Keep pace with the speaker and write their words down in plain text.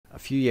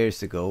few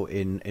years ago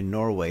in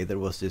Norway, there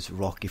was this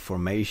rocky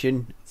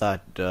formation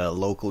that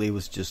locally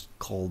was just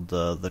called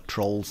the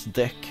Troll's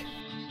Deck.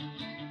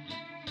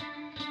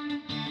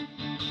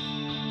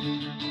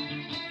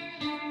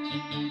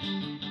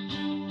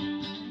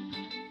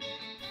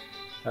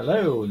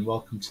 Hello and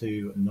welcome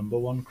to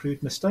No.1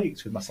 Crude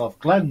Mistakes with myself,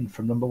 Glenn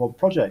from No.1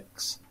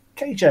 Projects,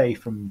 KJ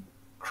from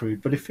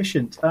Crude but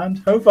Efficient, and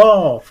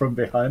Haavard from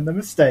Behind the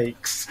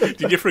Mistakes.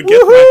 Did you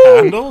forget my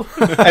handle?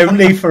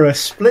 Only for a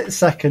split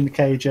second,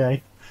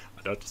 KJ.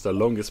 That's the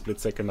longest split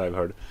second I've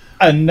heard.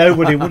 And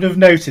nobody would have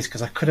noticed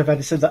because I could have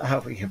edited that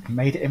out, but you've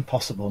made it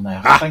impossible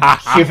now. Thank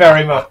you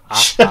very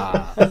much.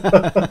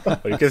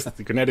 But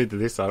you can edit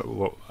this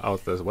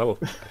out as well.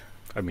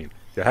 I mean,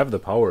 you have the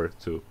power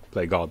to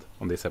play God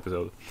on this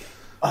episode.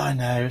 I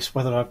know, it's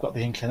whether I've got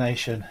the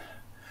inclination.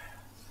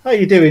 How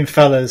you doing,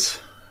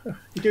 fellas?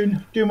 You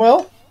doing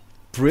well?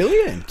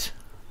 Brilliant.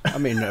 I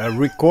mean,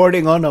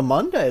 recording on a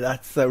Monday,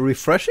 that's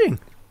refreshing.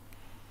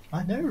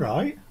 I know,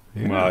 right?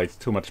 Yeah. Well, it's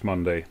too much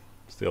Monday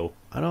still.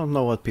 I don't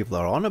know what people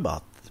are on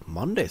about.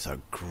 Mondays are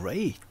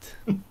great.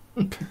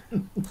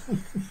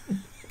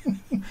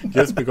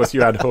 Just because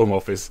you had home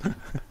office.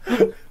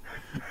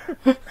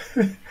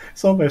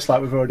 It's almost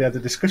like we've already had a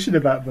discussion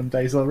about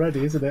Mondays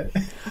already, isn't it?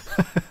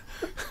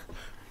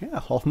 Yeah,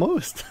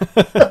 almost.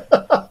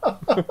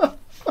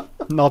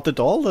 Not at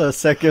all the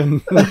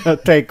second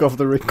take of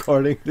the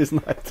recording this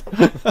night.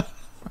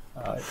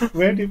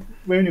 We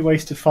only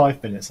wasted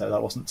 5 minutes, though.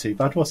 That wasn't too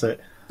bad, was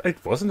it? It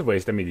wasn't a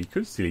waste. I mean, you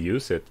could still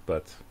use it,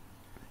 but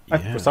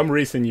Yeah. for some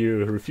reason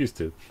you refused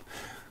to.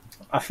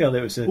 I feel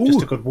it was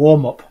just a good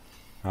warm-up.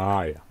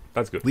 Ah, yeah.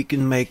 That's good. We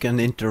can make an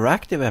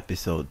interactive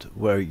episode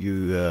where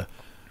you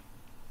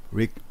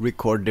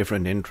record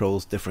different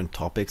intros, different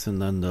topics,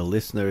 and then the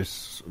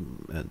listeners,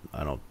 and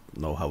I don't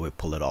know how we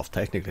pull it off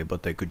technically,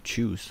 but they could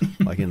choose,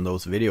 like in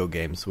those video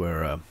games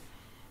where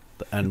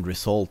the end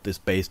result is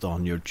based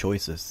on your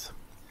choices.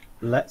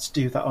 Let's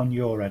do that on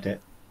your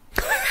edit.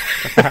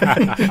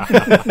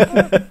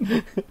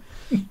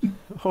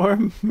 Or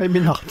maybe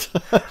not.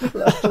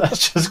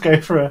 Let's just go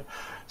for a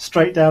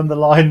straight down the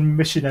line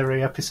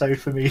missionary episode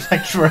for me.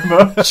 Thank you very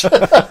much.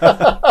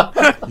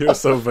 You're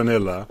so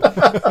vanilla.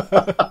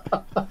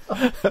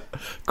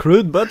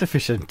 Crude but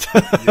efficient.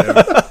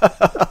 Yeah.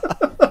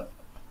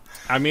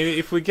 I mean,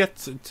 if we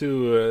get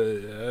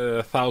to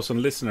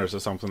 1,000 listeners or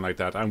something like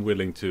that, I'm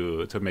willing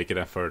to make an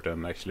effort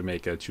and actually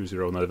make a choose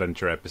your own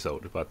adventure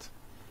episode. But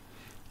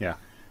yeah.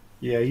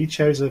 Yeah, you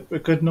chose a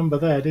good number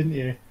there, didn't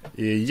you?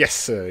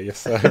 Yes,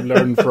 yes, I've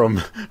learned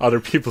from other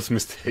people's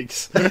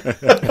mistakes.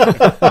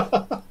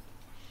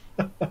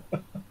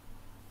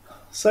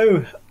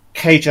 So,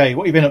 KJ,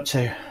 what have you been up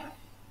to?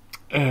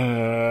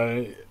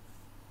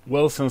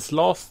 Well, since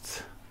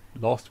last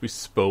we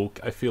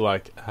spoke, I feel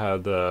like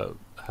I've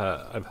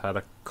had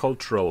a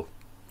cultural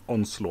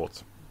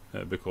onslaught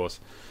because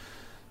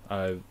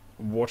I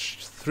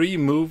watched 3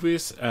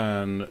 movies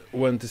and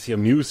went to see a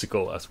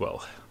musical as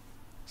well.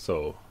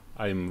 So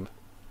I'm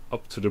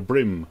up to the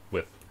brim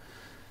with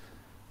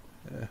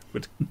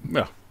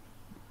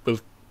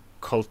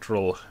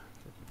cultural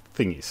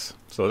thingies.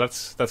 So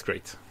that's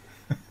great.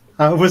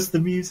 How was the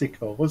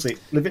musical? Was it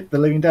The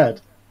Living Dead?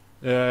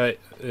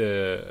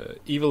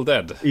 Evil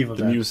Dead, Evil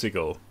the Dead.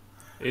 musical.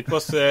 It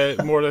was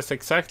more or less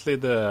exactly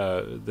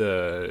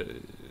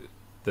the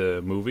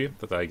movie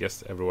that I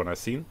guess everyone has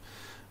seen,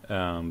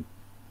 and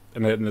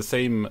in the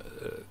same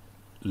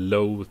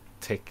low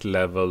tech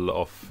level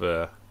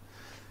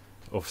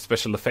of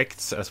special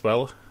effects as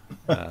well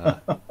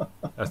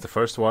as the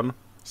first one.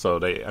 So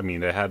they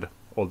had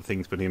all the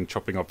things with him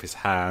chopping off his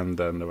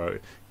hand and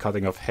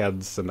cutting off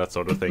heads and that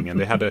sort of thing. And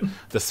they had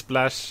the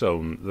splash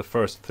zone, the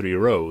first 3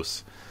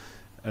 rows.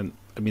 And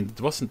I mean,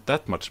 it wasn't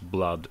that much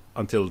blood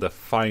until the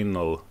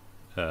final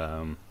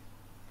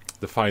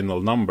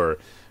number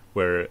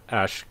where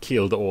Ash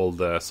killed all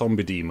the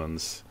zombie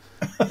demons.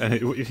 And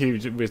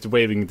he was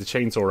waving the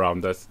chainsaw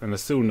around us, and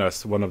as soon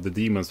as one of the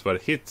demons were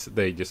hit,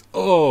 they just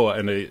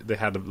and they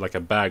had like a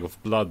bag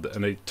of blood,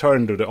 and they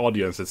turned to the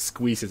audience and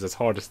squeezed it as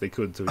hard as they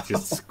could, so it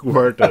just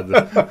squirted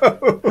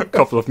a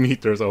couple of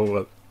meters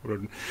over.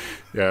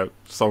 Yeah,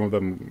 some of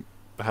them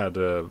had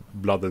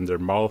blood in their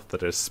mouth that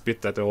they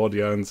spit at the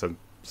audience, and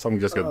some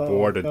just got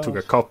bored and took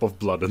a cup of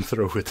blood and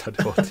threw it at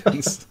the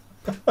audience.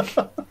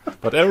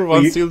 But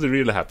everyone's still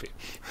really happy.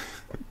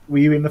 Were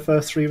you in the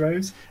first 3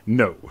 rows?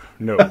 No.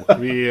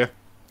 We,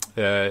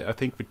 I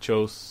think we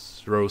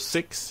chose row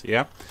 6.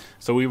 Yeah,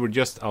 so we were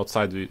just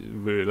outside.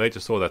 We later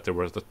saw that there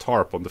was a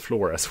tarp on the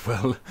floor as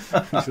well,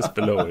 just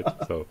below it.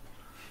 So,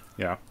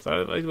 yeah,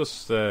 so it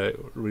was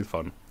real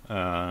fun.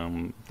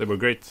 They were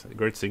great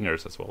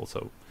singers as well.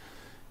 So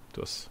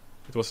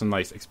it was a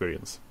nice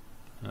experience.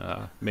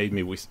 Made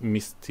me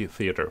miss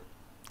theater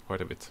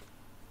quite a bit.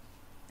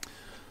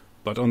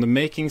 But on the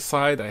making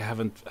side, I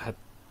haven't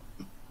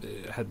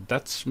had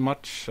that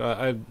much.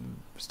 I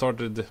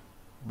started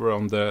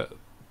on the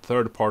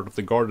 3rd part of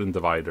the garden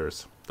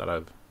dividers that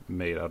I've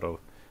made out of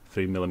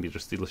 3mm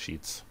steel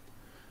sheets.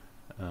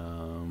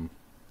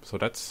 So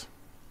that's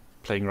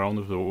playing around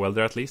with the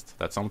welder at least.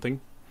 That's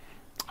something.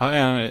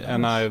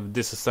 And I've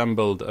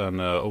disassembled an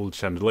old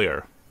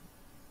chandelier.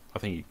 I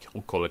think you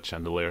can call it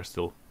chandelier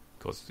still,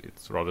 because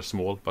it's rather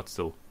small, but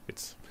still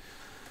it's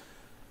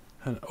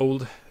an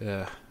old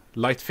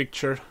light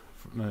fixture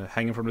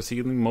hanging from the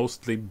ceiling,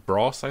 mostly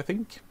brass, I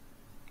think.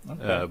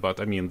 Okay. But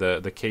I mean,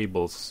 the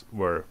cables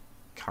were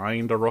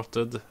kind of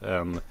rotted,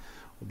 and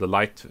the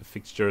light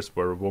fixtures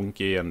were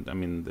wonky, and I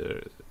mean,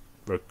 there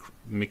were a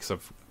mix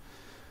of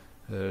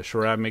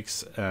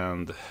ceramics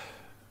and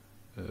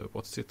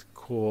what's it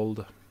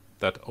called?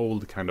 That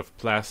old kind of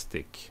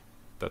plastic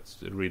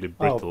that's really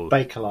brittle. Oh,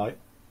 Bakelite.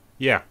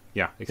 Yeah,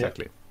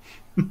 exactly.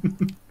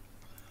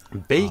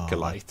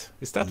 Bakelite.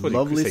 Is that what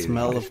lovely you say?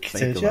 smell of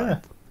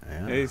bakelite.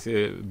 Yeah. It's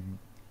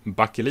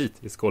bakelit.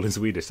 It's called in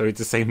Swedish, so it's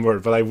the same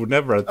word. But I would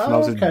never have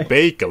pronounced it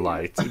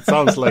bakelite. It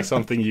sounds like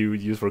something you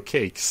use for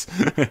cakes.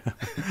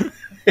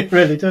 It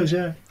really does,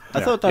 yeah.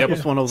 I thought that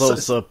was one of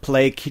those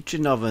play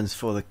kitchen ovens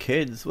for the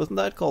kids. Wasn't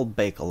that called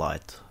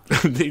bakelite?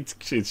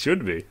 It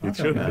should be. It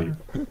should be.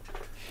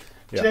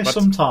 Do you know,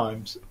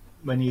 sometimes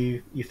when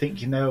you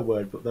think you know a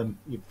word, but then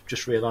you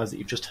just realise that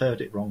you've just heard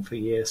it wrong for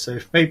years. So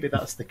maybe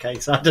that's the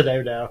case. I don't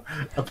know now.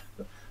 I'm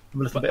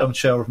a little bit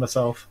unsure of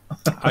myself.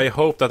 I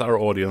hope that our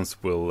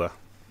audience will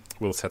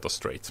set us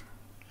straight.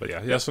 But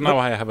yeah. So now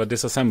I have a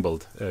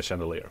disassembled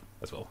chandelier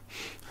as well.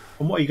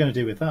 And what are you going to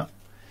do with that?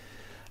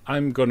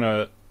 I'm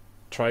gonna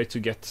try to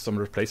get some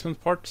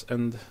replacement parts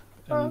and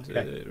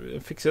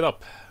fix it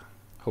up.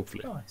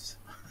 Hopefully, nice.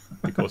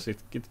 because it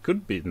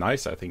could be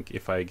nice. I think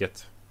if I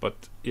get.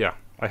 But yeah,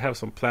 I have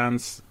some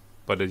plans,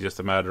 but it's just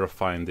a matter of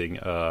finding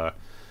a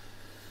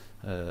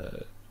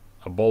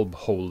bulb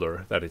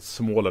holder that is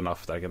small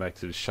enough that I can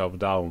actually shove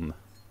down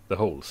the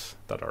holes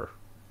that are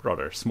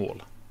rather small.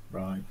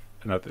 Right.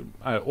 And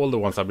all the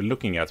ones I've been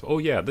looking at,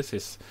 this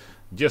is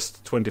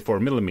just 24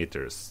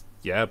 millimeters.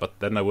 Yeah, but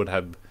then I would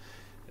have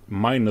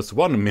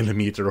 -1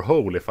 millimeter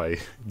hole if I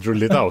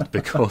drill it out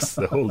because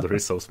the holder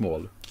is so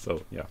small.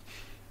 So yeah,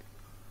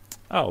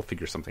 I'll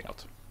figure something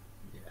out.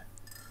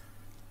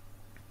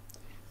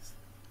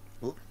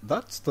 Well,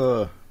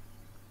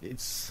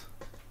 it's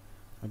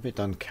a bit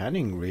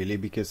uncanny really,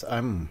 because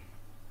I'm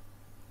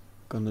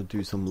gonna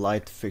do some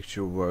light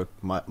fixture work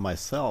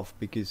myself,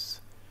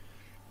 because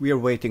we are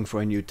waiting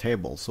for a new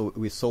table. So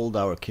we sold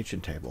our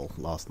kitchen table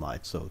last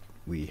night, so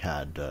we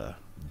had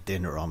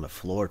dinner on the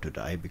floor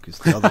today, because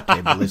the other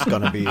table is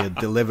gonna be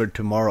delivered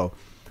tomorrow.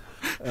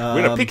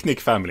 We're a picnic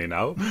family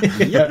now.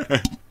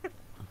 Yeah.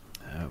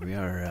 We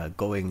are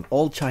going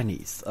all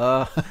Chinese.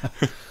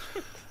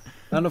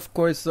 And of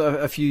course,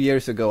 a few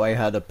years ago, I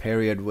had a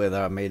period where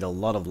I made a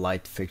lot of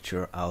light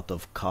fixture out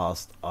of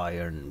cast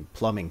iron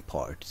plumbing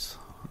parts,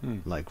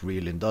 like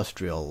real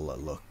industrial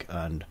look.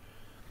 And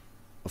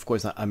of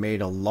course, I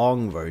made a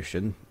long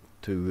version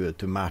to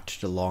match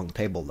the long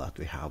table that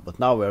we have. But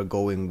now we're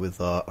going with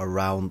a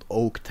round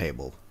oak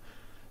table,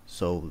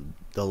 so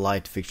the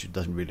light fixture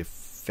doesn't really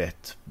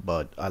fit.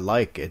 But I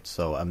like it,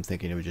 so I'm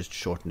thinking we just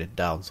shorten it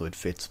down so it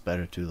fits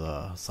better to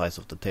the size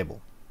of the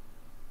table.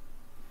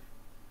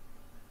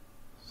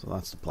 So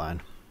that's the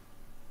plan.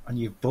 And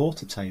you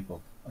bought a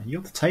table. And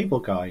you're the table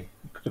guy.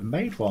 You could have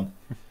made one.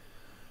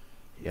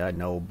 Yeah, I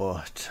know,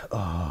 but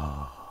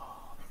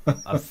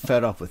I'm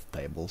fed up with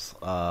tables.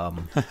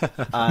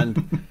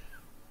 And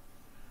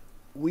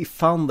we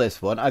found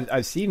this one.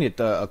 I've seen it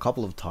a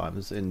couple of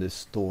times in this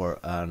store,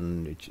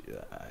 and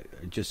I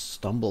just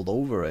stumbled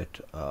over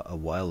it a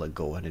while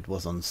ago, and it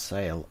was on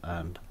sale.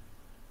 And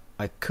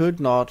I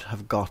could not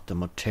have got the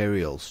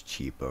materials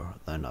cheaper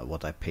than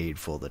what I paid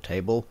for the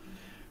table,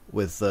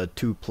 with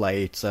 2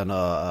 plates and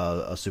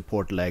a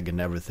support leg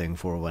and everything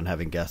for when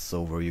having guests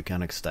over. You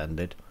can extend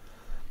it.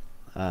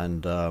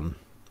 And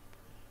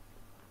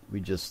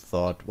we just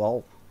thought,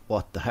 well,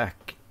 what the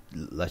heck,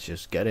 let's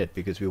just get it,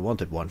 because we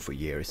wanted one for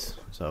years.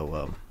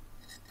 So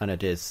and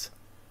it is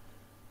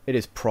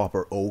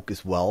proper oak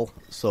as well,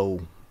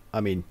 so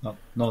I mean, none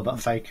of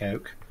that fake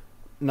oak.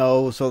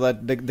 No, so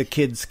that the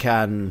kids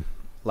can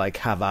like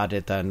have at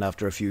it, and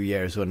after a few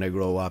years when they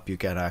grow up, you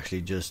can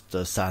actually just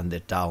sand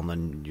it down,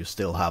 and you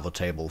still have a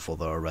table for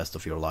the rest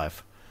of your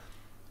life.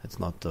 It's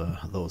not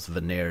those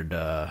veneered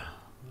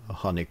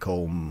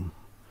honeycomb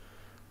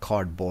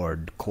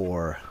cardboard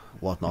core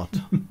whatnot.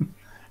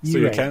 So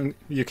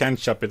you can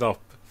chop it up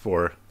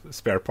for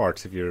spare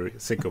parts if you're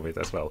sick of it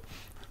as well.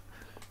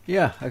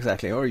 Yeah,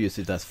 exactly, or use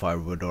it as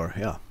firewood, or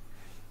yeah.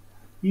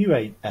 You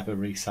ain't ever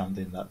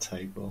resanding that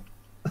table.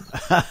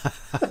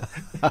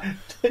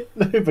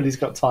 Nobody's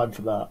got time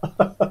for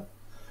that.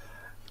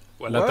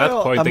 Well, at that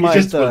point, the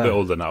kids will be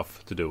old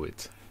enough to do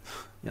it.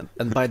 Yeah,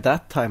 and by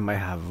that time, I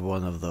have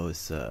one of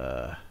those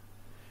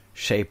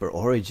Shaper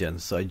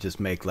Origins, so I just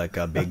make like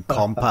a big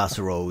compass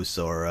rose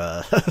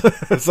or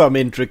some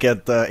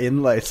intricate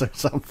inlays or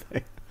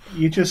something.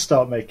 You just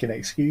start making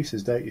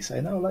excuses, don't you? Say,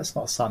 no, let's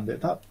not sand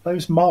it.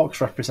 Those marks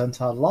represent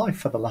our life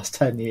for the last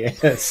 10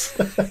 years.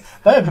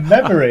 They're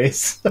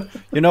memories.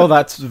 You know,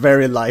 that's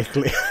very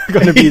likely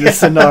going to be the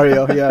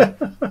scenario, yeah.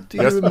 Do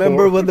you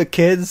remember when the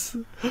kids...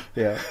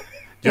 Yeah.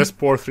 Just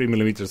pour 3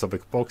 millimeters of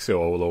epoxy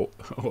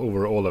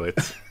over all of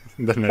it.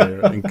 Then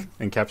they're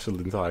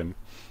encapsulated in time.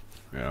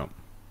 Yeah.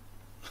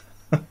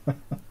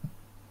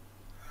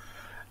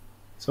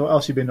 So what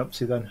else have you been up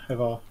to then,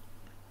 Haavard?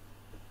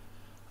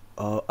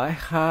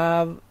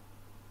 I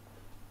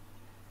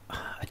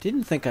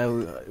didn't think I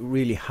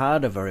really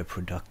had a very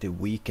productive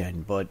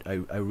weekend, but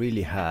I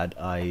really had.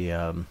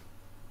 I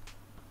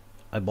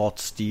bought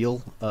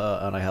steel,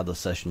 and I had a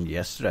session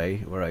yesterday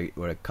where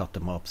I cut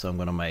them up. So I'm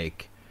gonna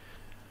make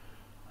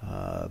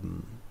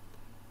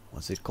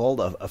what's it called?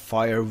 A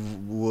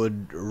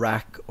firewood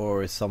rack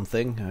or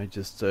something. I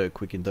just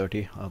quick and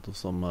dirty out of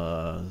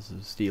some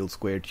steel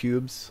square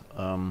tubes.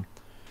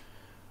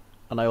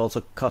 And I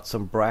also cut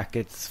some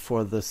brackets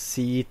for the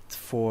seat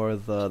for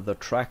the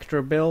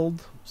tractor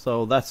build.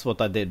 So that's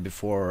what I did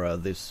before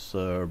this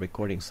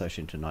recording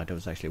session tonight. I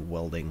was actually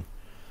welding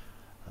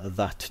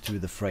that to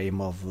the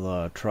frame of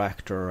the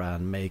tractor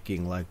and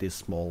making like these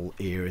small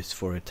ears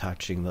for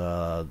attaching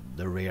the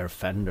rear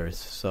fenders.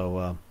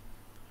 So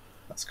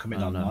that's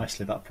coming on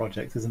nicely, that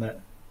project, isn't it?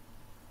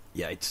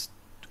 Yeah, it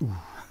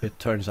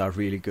turns out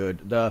really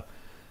good.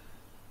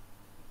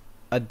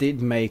 I did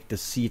make the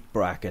seat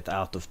bracket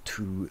out of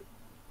two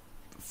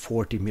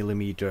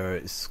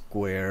 40mm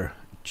square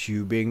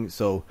tubing,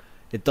 so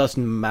it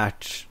doesn't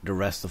match the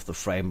rest of the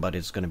frame, but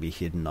it's going to be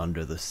hidden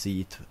under the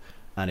seat,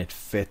 and it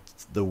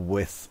fits the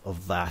width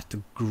of that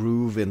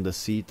groove in the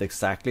seat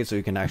exactly, so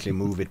you can actually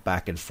move it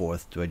back and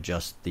forth to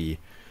adjust the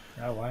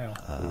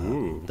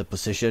the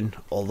position.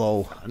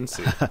 Although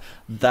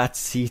that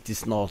seat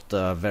is not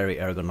very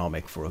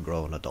ergonomic for a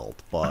grown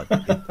adult, but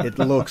it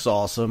looks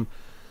awesome.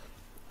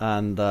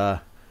 And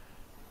I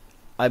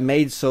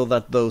made so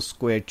that those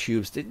square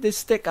tubes, they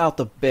stick out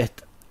a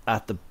bit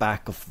at the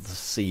back of the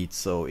seat,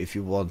 so if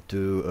you want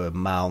to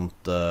mount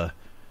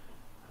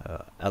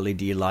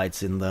LED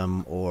lights in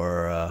them,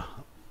 or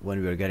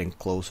when we're getting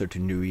closer to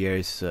New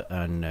Year's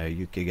and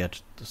you can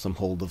get some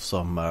hold of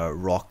some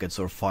rockets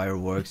or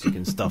fireworks, you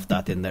can stuff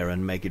that in there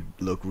and make it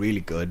look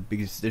really good,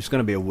 because there's going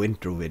to be a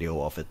winter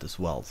video of it as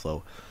well.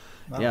 So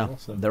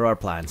awesome. There are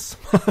plans.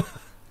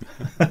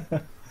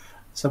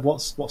 So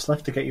what's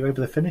left to get you over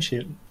the finish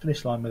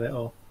line with it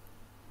all?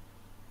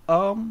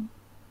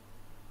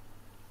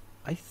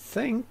 I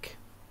think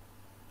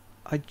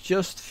I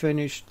just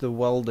finished the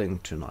welding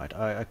tonight.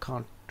 I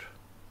can't.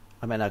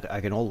 I mean, I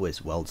can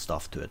always weld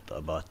stuff to it,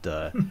 but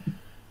the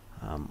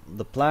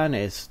plan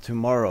is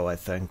tomorrow. I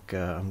think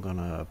I'm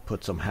gonna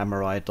put some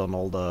hammerite on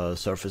all the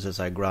surfaces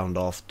I ground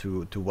off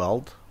to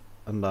weld,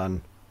 and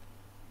then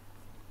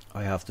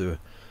I have to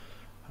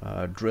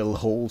drill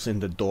holes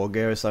in the dog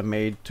ears I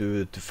made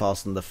to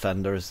fasten the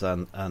fenders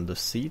and the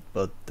seat,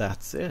 but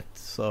that's it.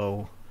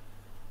 So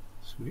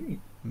sweet.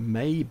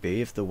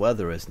 Maybe if the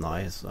weather is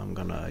nice, I'm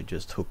gonna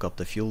just hook up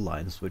the fuel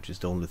lines, which is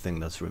the only thing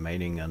that's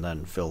remaining, and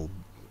then fill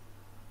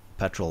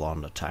petrol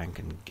on the tank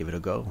and give it a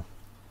go.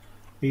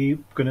 Are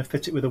you gonna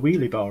fit it with a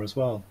wheelie bar as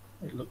well?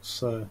 It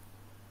looks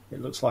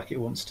like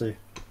it wants to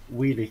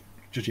wheelie,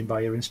 judging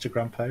by your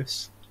Instagram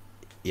posts.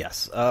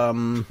 Yes.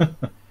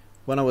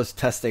 When I was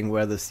testing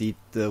where the seat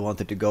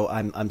wanted to go,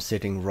 I'm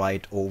sitting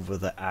right over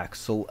the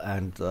axle,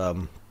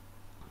 and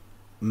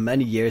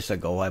many years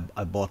ago I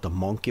bought a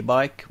monkey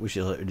bike, which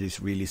is these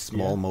really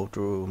small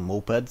motor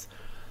mopeds,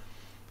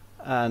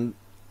 and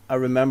I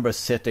remember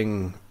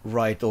sitting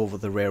right over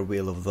the rear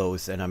wheel of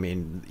those, and I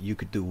mean, you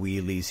could do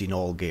wheelies in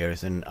all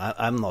gears, and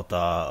I'm not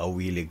a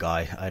wheelie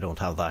guy. I don't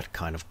have that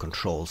kind of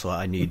control, so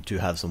I need to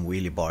have some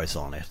wheelie bars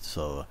on it,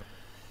 so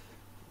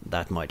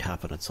that might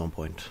happen at some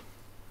point.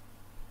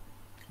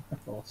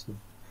 Awesome.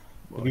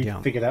 Have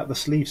you figured out the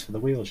sleeves for the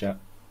wheels yet?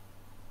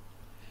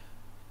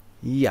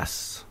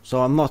 Yes.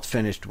 So I'm not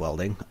finished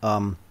welding.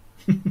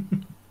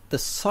 The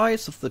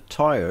size of the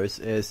tires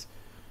is,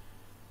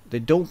 they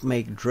don't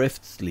make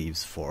drift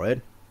sleeves for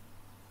it.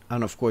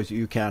 And of course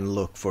you can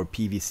look for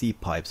PVC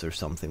pipes or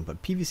something,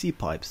 but PVC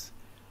pipes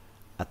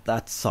at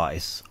that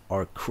size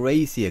are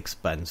crazy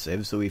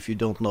expensive. So if you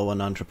don't know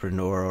an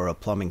entrepreneur or a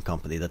plumbing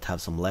company that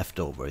have some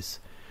leftovers,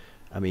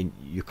 I mean,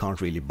 you can't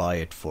really buy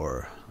it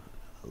for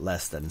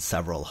less than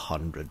several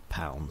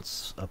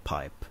 £100 a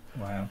pipe.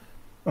 Wow.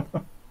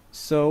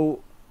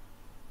 So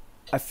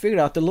I figured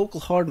out the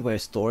local hardware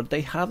store,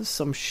 they have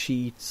some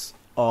sheets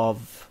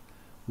of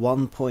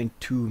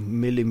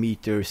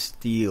 1.2mm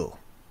steel,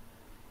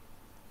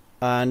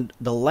 and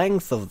the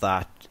length of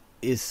that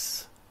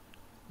is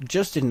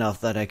just enough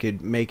that I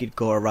could make it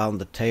go around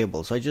the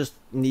table. So I just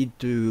need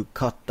to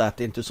cut that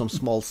into some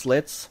small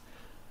slits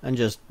and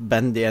just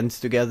bend the ends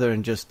together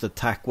and just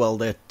tack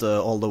weld it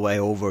all the way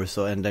over,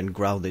 and then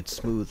ground it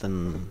smooth.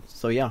 And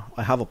so yeah,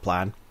 I have a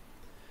plan.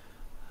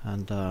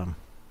 And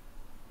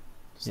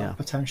is there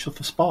potential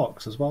for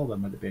sparks as well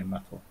then, with it being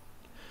metal?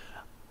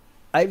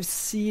 I've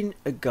seen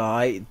a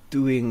guy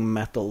doing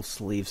metal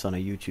sleeves on a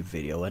YouTube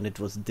video, and it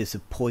was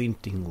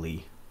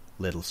disappointingly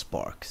little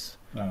sparks.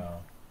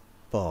 Oh.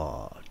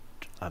 But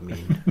I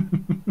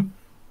mean,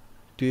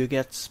 do you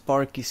get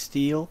sparky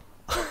steel?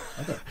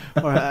 I don't.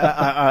 Or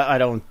I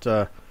don't.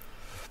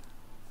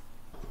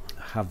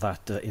 have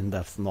that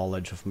in-depth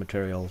knowledge of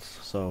materials.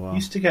 So you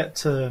used to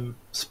get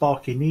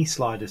sparky knee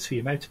sliders for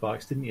your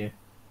motorbikes, didn't you?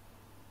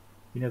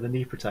 You know, the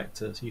knee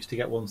protectors. You used to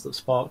get ones that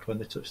sparked when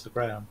they touched the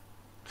ground.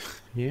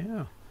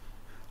 yeah.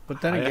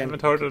 But then I again,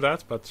 haven't heard of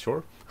that, but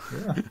sure.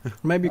 Yeah,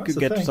 maybe you that's could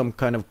the get thing. some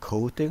kind of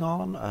coating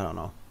on. I don't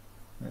know.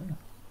 Yeah.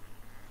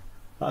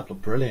 That'd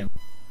look brilliant.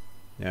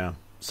 Yeah.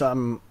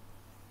 So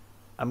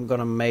I'm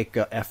gonna make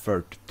an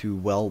effort to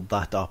weld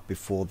that up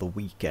before the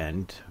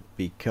weekend,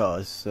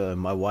 because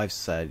my wife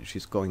said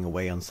she's going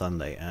away on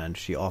Sunday, and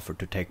she offered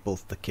to take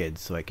both the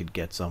kids so I could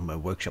get some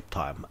workshop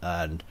time.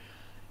 And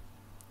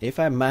if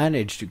I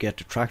manage to get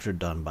the tractor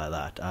done by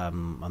that,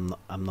 I'm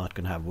not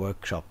gonna have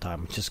workshop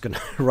time. I'm just gonna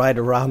ride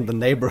around the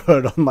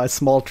neighborhood on my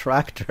small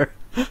tractor.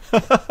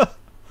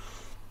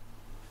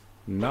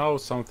 Now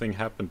something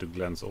happened to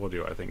Glenn's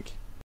audio, I think.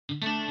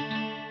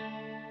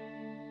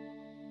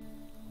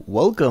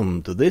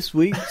 Welcome to this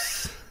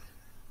week's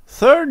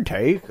third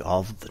take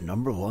of the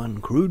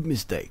No.1 Crude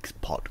Mistakes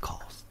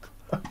podcast.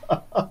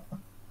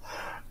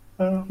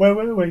 Where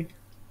were we?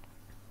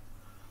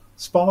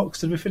 Sparks?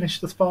 Did we finish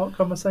the spark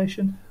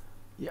conversation?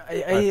 Yeah,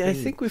 I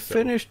think we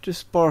finished the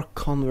spark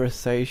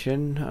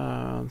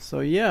conversation. So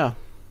yeah,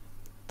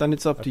 then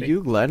it's up to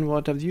you, Glenn.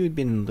 What have you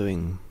been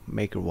doing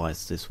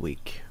maker-wise this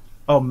week?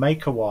 Oh,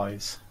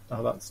 maker-wise.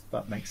 Oh,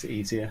 that makes it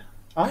easier.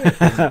 I've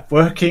been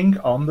working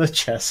on the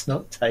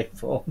chestnut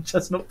table,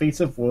 chestnut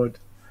piece of wood.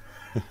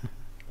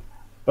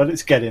 But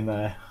it's getting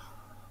there.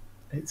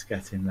 It's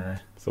getting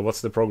there. So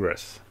what's the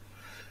progress?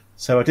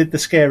 So I did the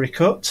scary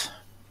cut.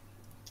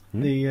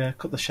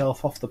 Cut the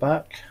shelf off the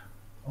back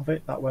of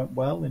it. That went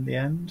well in the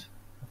end.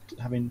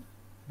 Having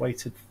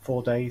waited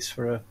 4 days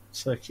for a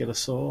circular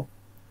saw.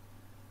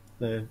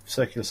 The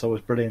circular saw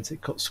was brilliant.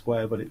 It cut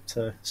square, but it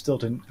still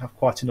didn't have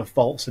quite enough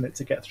bolts in it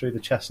to get through the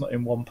chestnut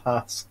in one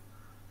pass.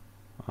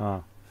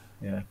 Ah.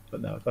 Yeah, but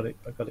no, I got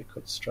it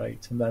cut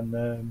straight, and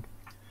then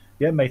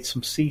made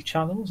some C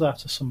channels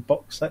out of some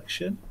box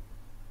section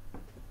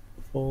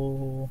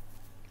for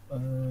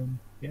to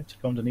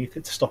go underneath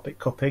it to stop it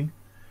cupping.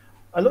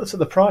 I looked at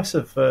the price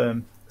of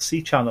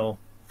C channel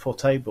for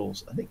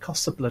tables, and it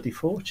costs a bloody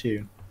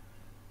fortune.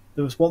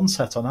 There was one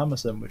set on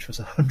Amazon which was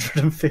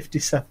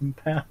 £157.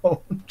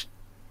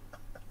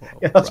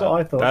 Yeah, that's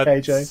what I thought, that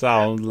KJ. That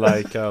sounds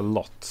like a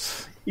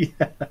lot.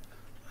 Yeah.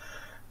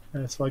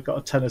 So I got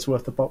a tenner's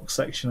worth of box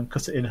section and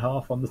cut it in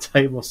half on the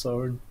table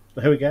saw, and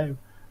there we go.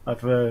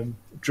 I've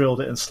drilled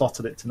it and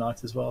slotted it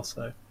tonight as well.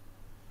 So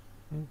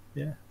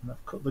yeah, and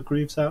I've cut the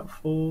grooves out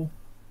for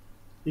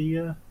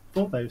the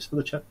for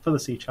the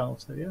C channel.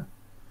 So yeah,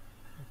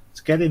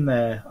 it's getting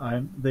there.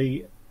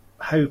 The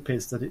hope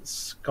is that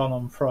it's gone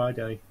on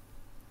Friday.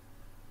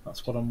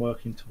 That's what I'm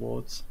working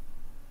towards.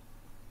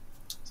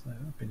 So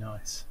that'd be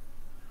nice.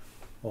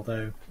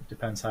 Although it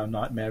depends how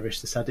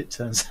nightmarish this edit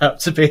turns out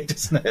to be,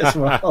 doesn't it, as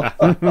well?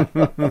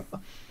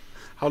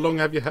 How long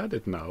have you had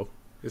it now?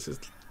 Is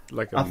it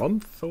like a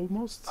month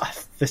almost?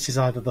 This is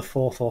either the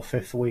 4th or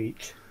 5th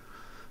week.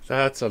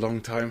 That's a long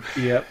time.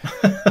 Yep.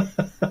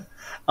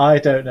 I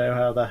don't know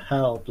how the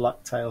hell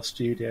Blacktail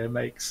Studio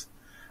makes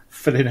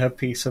filling a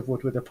piece of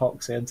wood with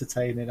epoxy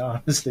entertaining. I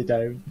honestly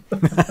don't.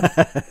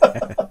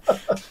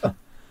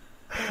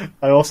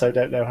 I also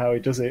don't know how he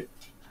does it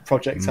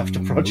project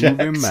after project.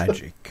 Movie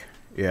magic.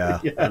 Yeah,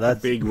 That's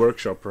a big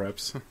workshop,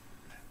 perhaps.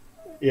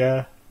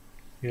 Yeah.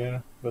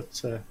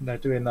 But no,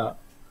 doing that,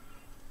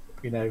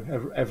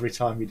 every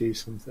time you do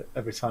something,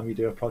 every time you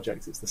do a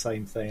project, it's the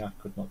same thing. I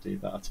could not do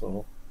that at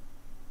all.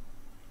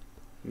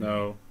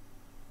 No,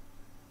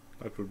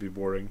 that would be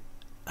boring.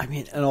 I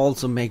mean, and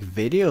also make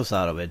videos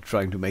out of it,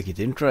 trying to make it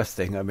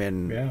interesting. I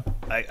mean, Yeah.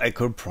 I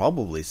could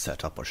probably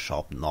set up a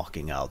shop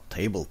knocking out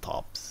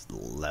tabletops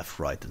left,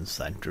 right, and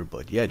center,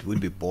 but yeah, it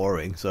would be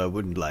boring, so I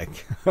wouldn't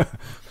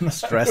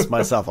stress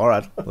myself. All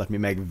right, let me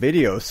make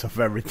videos of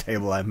every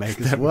table I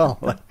make as well.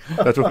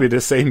 That would be the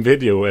same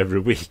video every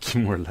week,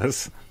 more or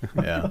less.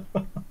 Yeah.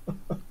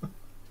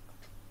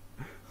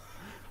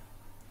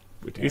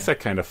 It is a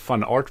kind of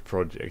fun art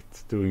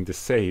project, doing the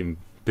same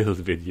build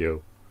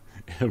video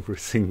every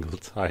single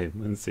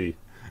time and see.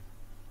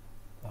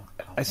 Oh,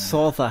 God, I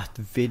saw that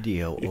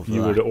video if of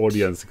you that. were the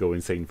audience, go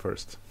insane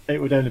first.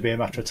 It would only be a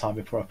matter of time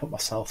before I put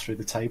myself through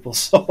the table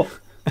saw.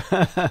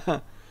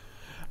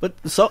 But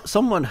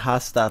someone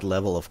has that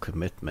level of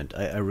commitment.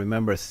 I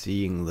remember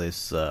seeing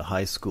this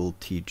high school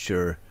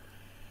teacher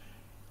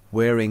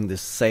wearing the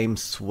same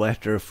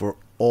sweater for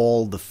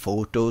all the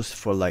photos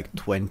for like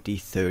 20,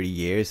 30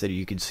 years, and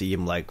you could see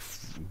him like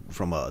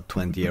from a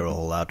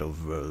 20-year-old out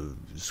of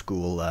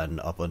school and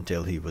up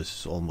until he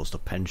was almost a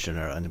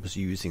pensioner, and he was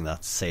using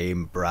that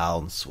same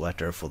brown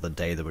sweater for the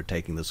day they were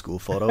taking the school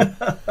photo.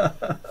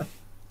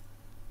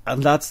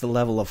 And that's the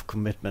level of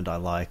commitment I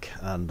like.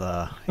 And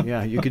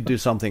yeah, you could do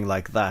something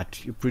like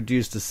that. You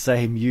produce the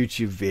same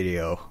YouTube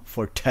video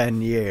for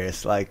 10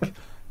 years, like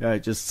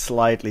just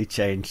slightly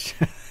change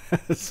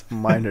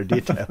some minor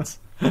details.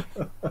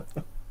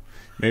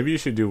 Maybe you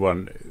should do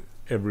one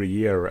every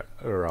year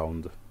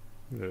around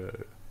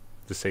the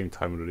same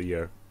time of the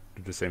year.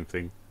 Do the same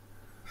thing.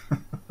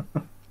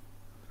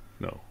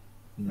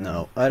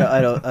 No,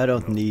 I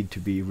don't need to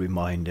be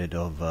reminded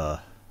of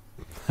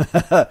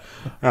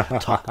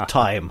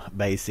time.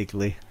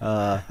 Basically,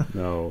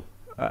 No.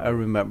 I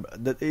remember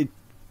that it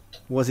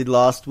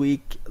last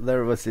week.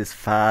 There was this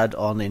fad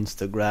on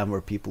Instagram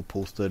where people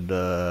posted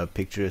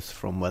pictures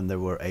from when they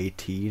were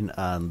 18,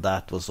 and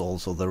that was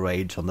also the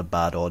rage on the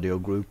Bad Audio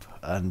group.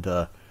 And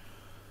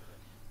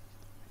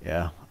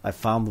yeah, I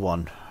found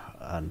one,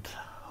 and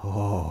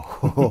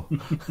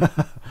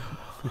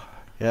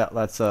yeah,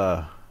 that's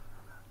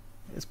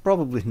it's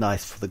probably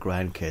nice for the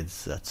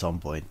grandkids at some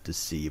point to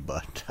see,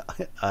 but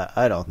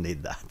I don't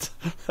need that.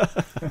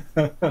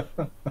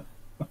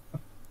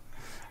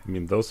 I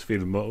mean, those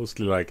feel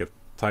mostly like a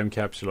time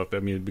capsule. I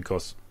mean,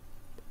 because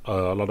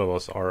a lot of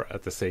us are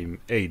at the same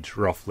age,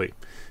 roughly.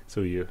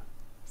 So you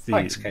see...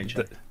 Thanks,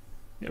 KJ.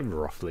 Yeah,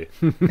 roughly.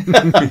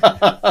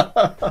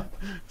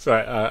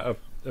 So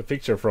a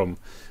picture from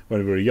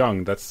when we were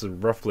young, that's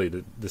roughly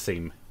the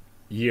same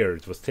year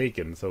it was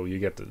taken. So you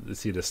get to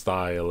see the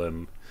style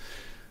and,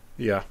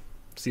 yeah,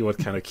 see what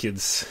kind of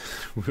kids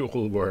we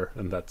all were.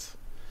 And that's...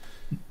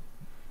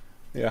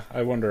 Yeah,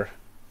 I wonder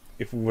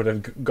if we would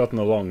have gotten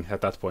along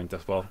at that point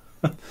as well.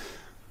 That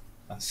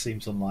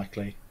seems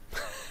unlikely.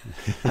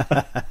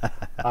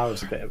 I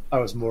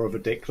was more of a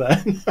dick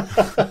then.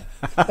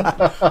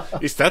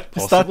 Is that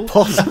possible?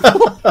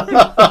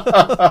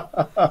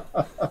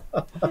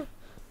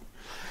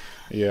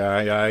 Yeah,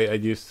 I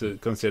used to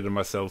consider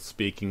myself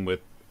speaking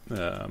with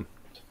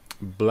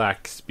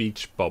black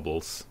speech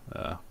bubbles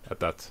at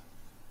that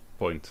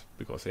point,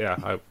 because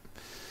I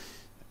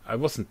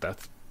wasn't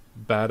that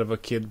bad of a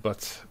kid,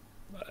 but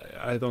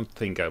I don't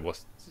think I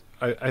was.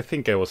 I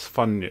think I was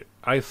funny.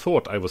 I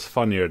thought I was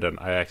funnier than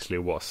I actually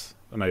was,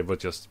 and I was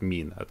just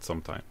mean at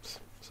some times.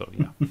 So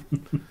yeah,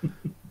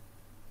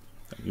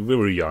 we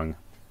were young.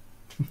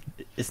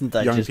 Isn't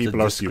that young just a people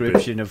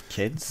description of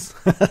kids?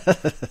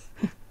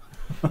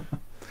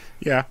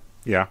 Yeah.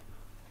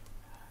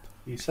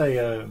 You say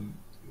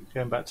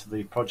going back to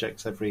the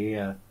projects every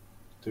year,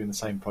 doing the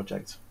same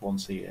project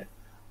once a year.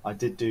 I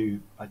did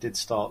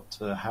start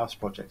house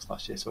projects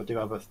last year, so I do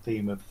have a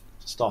theme of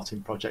starting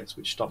projects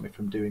which stop me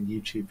from doing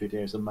YouTube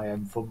videos and my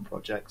own fun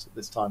projects at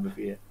this time of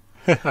year.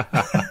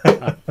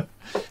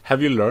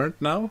 Have you learned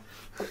now?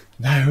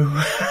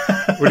 No.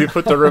 Will you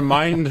put a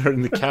reminder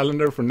in the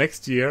calendar for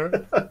next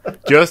year?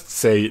 Just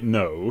say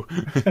no.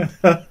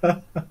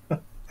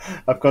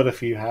 I've got a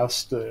few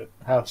house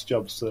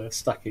jobs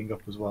stacking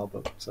up as well,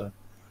 but we'll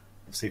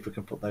see if we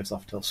can put those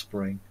off till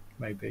spring,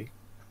 maybe.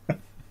 Yeah,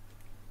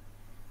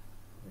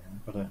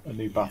 I've got a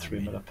new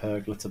bathroom and a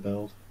pergola to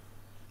build.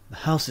 The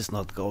house is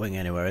not going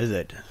anywhere, is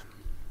it?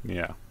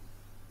 Yeah.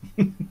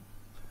 I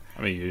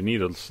mean, you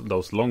need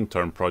those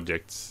long-term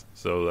projects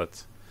so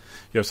that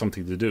you have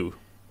something to do.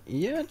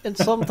 Yeah, and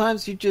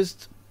sometimes you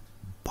just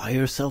buy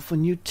yourself a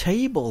new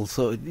table,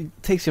 so it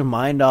takes your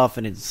mind off,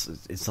 and it's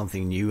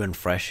something new and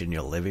fresh in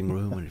your living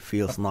room, and it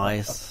feels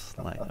nice.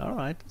 Like, all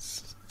right,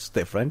 it's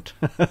different.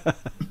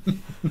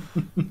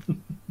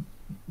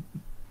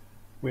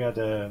 We had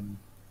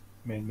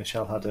me and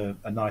Michelle had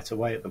a night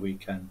away at the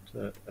weekend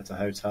at a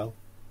hotel,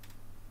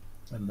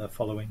 and the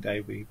following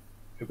day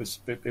it was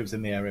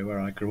in the area where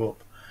I grew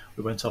up.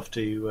 We went off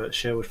to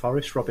Sherwood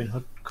Forest, Robin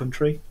Hood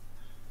country,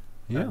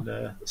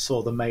 and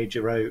saw the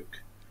major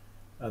oak.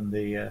 And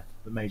the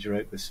major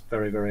oak, this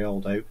very, very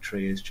old oak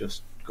tree, has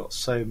just got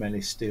so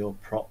many steel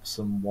props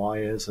and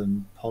wires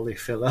and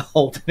polyfiller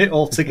holding it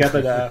all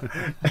together now.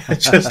 I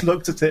just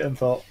looked at it and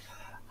thought,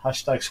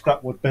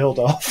 #scrapwood build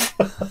off.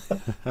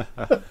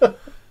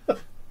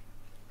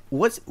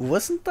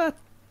 Wasn't that?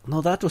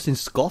 No, that was in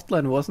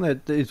Scotland, wasn't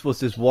it? It was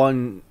this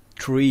one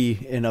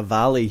tree in a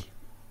valley.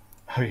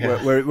 Oh,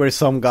 yeah. where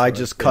some guy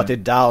just cut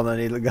it down,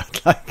 and it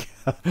got like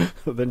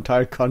the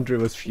entire country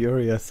was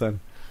furious.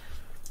 And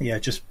yeah,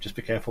 just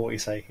be careful what you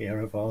say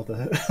here, Haavard.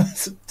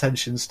 The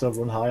tension's still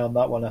run high on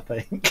that one, I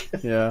think.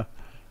 Yeah,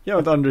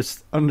 but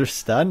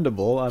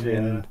understandable. I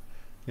mean,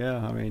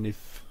 I mean,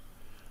 if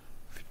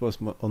it was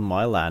on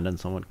my land and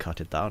someone cut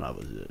it down, I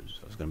was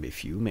going to be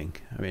fuming.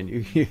 I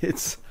mean,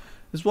 it's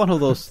one of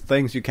those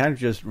things you can't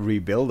just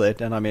rebuild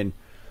it, and I mean,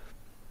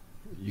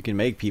 you can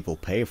make people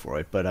pay for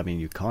it, but I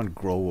mean, you can't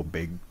grow a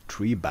big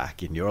tree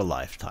back in your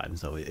lifetime.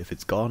 So if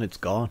it's gone, it's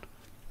gone.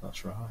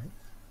 That's right.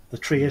 The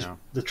tree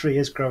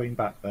is growing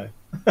back though.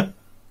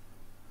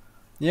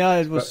 Yeah,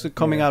 it was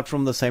coming out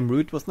from the same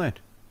root, wasn't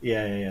it?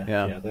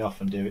 Yeah. They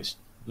often do. It's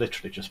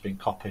literally just been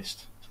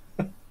coppiced.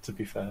 To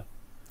be fair.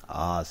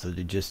 Ah, so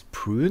they just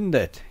pruned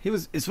it.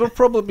 It's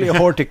probably a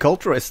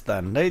horticulturist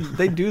then.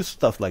 They do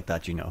stuff like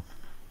that, you know.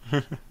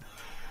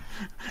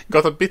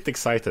 Got a bit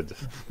excited.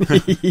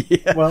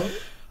 Yeah. Well,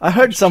 I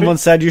heard someone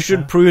said you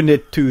should prune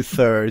it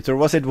 2/3, or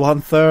was it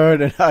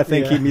 1/3? And I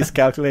think he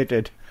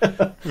miscalculated.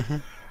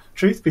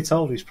 Truth be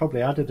told, he's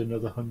probably added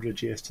another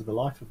 100 years to the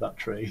life of that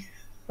tree.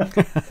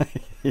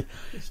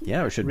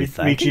 Yeah, we should be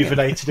thanking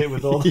rejuvenated it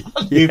with all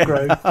new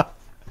growth.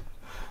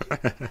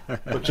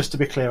 But just to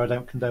be clear, I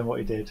don't condone what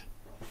he did.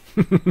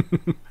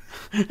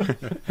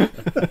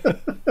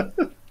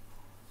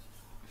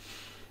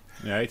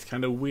 Yeah, it's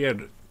kind of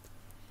weird.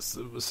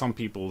 Some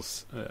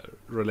people's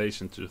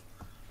relation to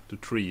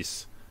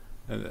trees.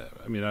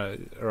 I mean,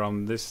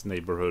 around this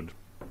neighborhood,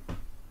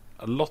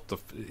 a lot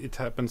of it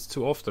happens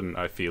too often.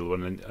 I feel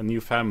when a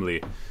new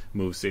family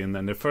moves in,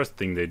 and the first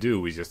thing they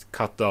do is just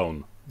cut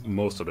down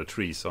most of the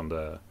trees in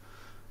the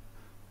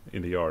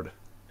yard.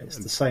 It's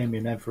the same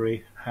in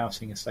every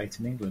housing estate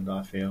in England,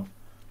 I feel.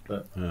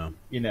 But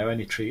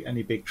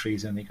any big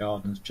trees in the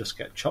gardens just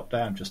get chopped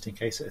down just in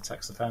case it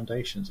attacks the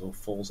foundations or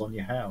falls on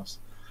your house.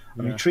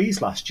 I mean,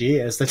 trees last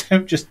years. They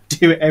don't just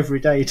do it every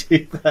day,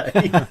 do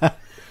they?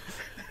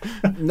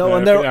 No,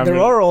 and there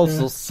are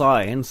also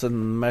signs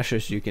and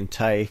measures you can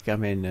take. I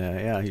mean,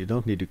 you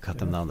don't need to cut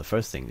them down the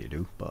first thing you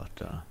do, but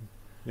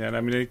and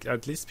I mean,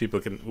 at least people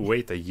can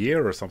wait a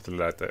year or something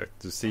like that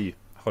to see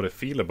how they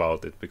feel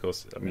about it.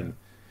 Because I mean,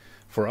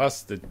 for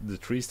us, the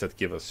trees that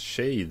give us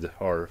shade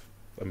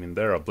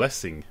they're a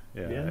blessing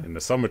in the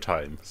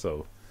summertime.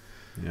 So.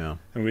 Yeah,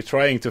 and we're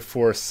trying to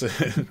force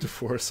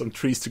some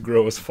trees to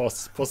grow as fast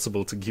as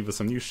possible to give us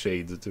some new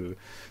shade to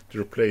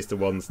replace the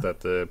ones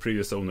that the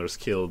previous owners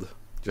killed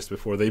just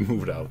before they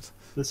moved out.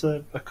 There's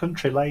a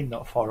country lane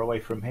not far away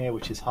from here,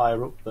 which is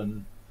higher up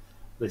than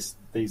these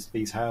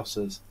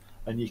houses,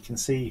 and you can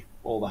see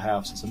all the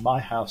houses. And my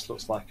house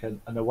looks like an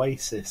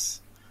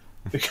oasis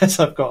because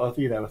I've got a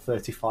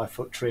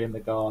 35-foot tree in the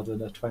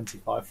garden, a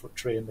 25-foot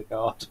tree in the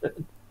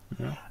garden,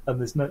 and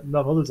there's none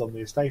others on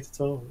the estate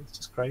at all. It's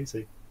just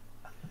crazy.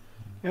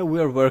 Yeah,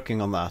 we are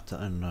working on that,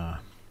 and I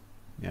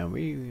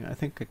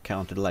think I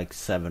counted like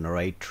 7 or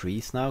 8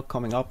 trees now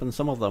coming up, and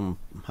some of them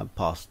have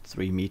passed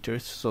 3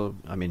 meters. So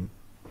I mean,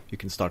 you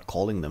can start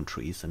calling them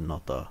trees and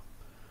not a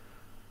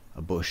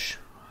bush.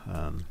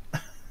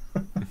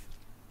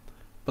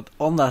 But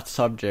on that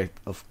subject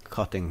of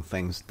cutting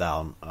things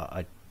down,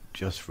 I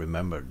just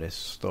remembered this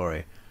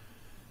story.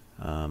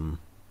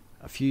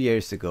 A few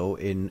years ago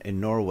in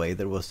Norway,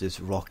 there was this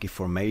rocky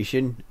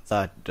formation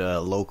that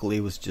locally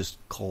was just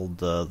called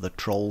the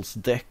Troll's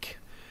Dick,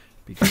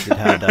 because it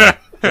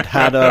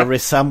had a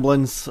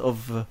resemblance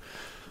of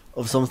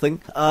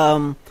something.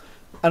 And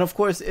of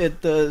course,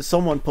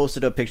 someone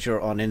posted a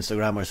picture on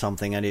Instagram or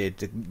something, and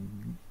it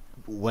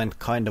went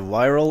kind of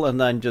viral.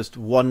 And then just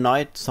one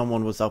night,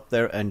 someone was up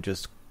there and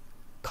just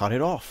cut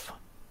it off.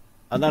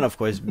 And then, of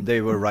course,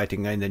 they were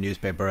writing in the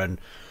newspaper, and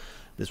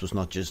this was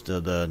not just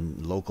the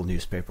local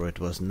newspaper, it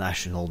was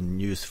national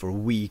news for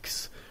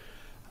weeks.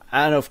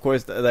 And of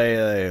course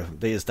they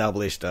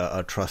established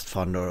a trust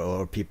fund,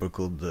 or people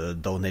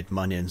could donate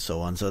money and so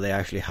on. So they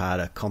actually had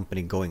a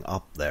company going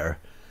up there,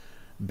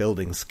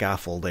 building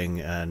scaffolding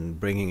and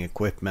bringing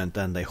equipment,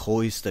 and they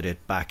hoisted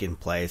it back in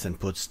place and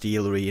put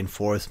steel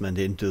reinforcement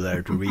into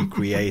there to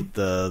recreate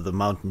the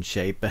mountain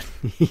shape.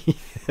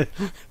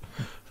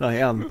 So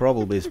yeah,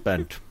 probably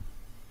spent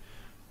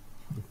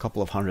a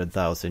couple of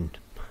 $100,000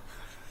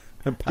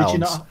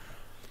 pounds.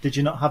 Did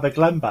you not have a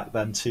Glen back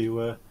then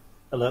to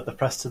alert the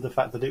press to the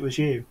fact that it was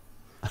you?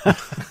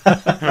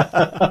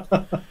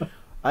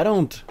 I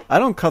don't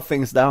cut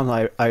things down.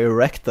 I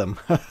erect them.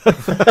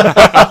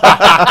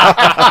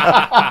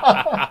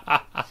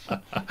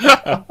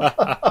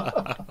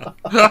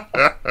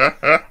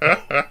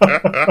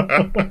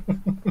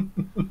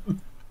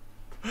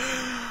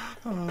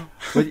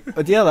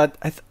 but yeah,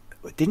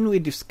 didn't we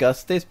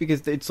discuss this?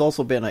 Because it's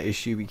also been an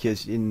issue,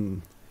 because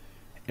in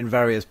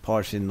various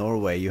parts in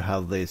Norway you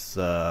have these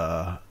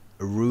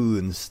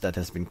runes that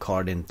has been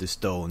carved into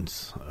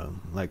stones,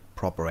 like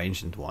proper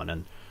ancient one,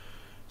 and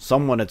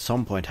someone at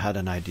some point had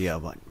an idea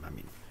about, I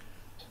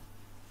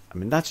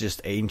mean that's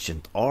just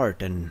ancient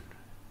art, and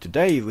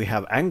today we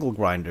have angle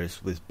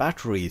grinders with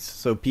batteries,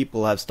 so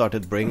people have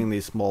started bringing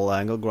these small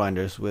angle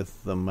grinders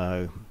with them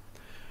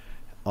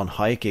on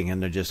hiking,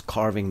 and they're just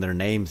carving their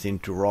names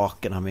into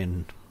rock, and I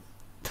mean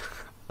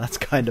that's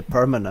kind of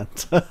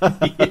permanent.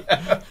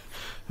 Yeah.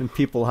 And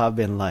people have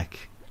been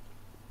like,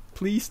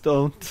 please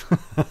don't.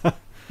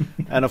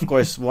 And of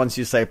course, once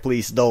you say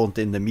please don't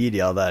in the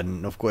media,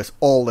 then of course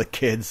all the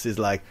kids is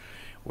like,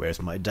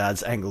 where's my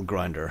dad's angle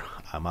grinder?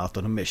 I'm out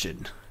on a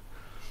mission.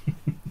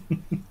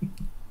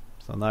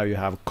 So now you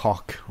have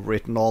cock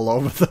written all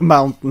over the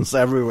mountains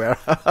everywhere.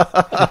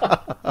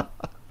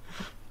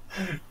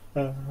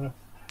 Could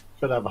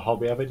have a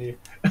hobby, haven't you?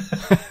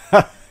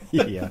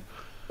 Yeah.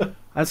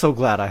 I'm so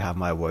glad I have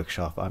my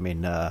workshop. I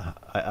mean,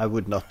 I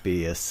would not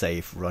be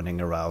safe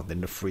running around in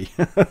the free.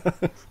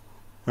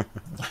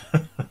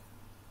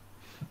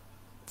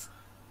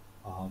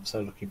 I'm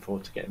so looking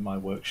forward to getting my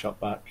workshop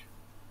back.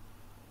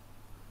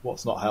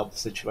 What's not helped the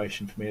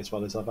situation for me as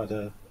well is I've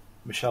had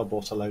Michelle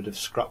bought a load of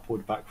scrap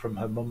wood back from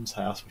her mum's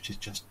house, which is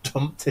just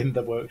dumped in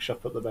the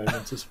workshop at the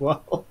moment as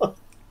well.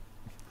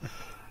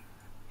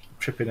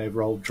 Tripping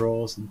over old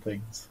drawers and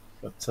things.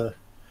 But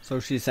so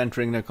she's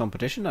entering the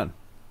competition then?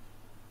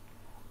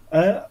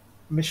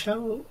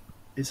 Michelle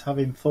is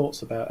having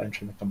thoughts about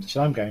entering the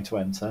competition. I'm going to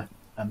enter,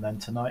 and then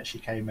tonight she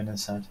came in and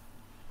said,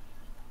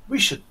 we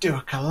should do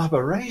a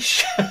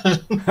collaboration.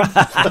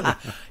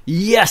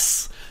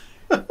 Yes!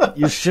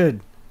 You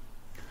should.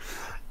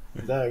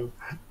 No.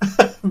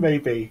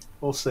 Maybe.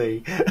 We'll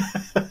see.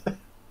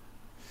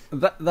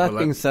 That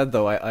being said,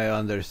 though, I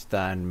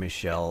understand,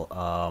 Michelle.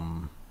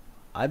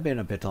 I've been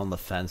a bit on the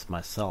fence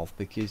myself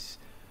because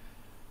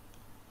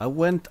I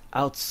went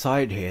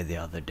outside here the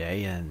other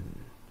day and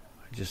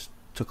I just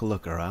took a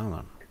look around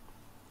and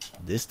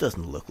this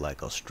doesn't look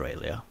like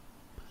Australia.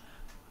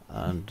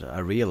 And I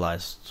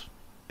realized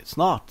it's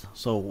not.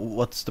 So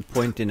what's the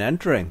point in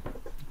entering?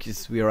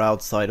 Because we are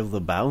outside of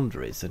the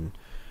boundaries and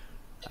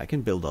I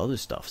can build other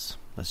stuffs.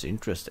 That's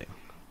interesting.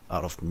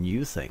 Out of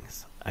new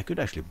things. I could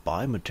actually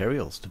buy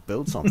materials to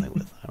build something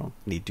with. I don't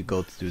need to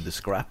go through the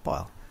scrap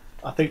pile.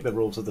 I think the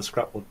rules of the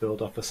scrapwood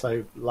build-up are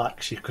so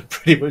lax you could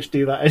pretty much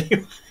do that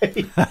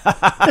anyway.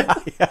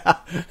 Yeah.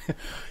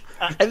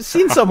 I've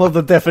seen some of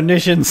the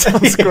definitions on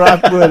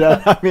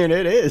scrapwood. I mean,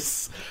 it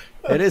is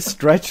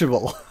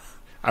stretchable.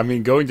 I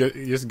mean, going to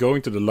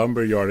the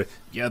lumber yard.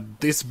 Yeah,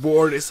 this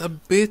board is a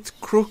bit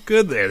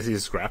crooked. There's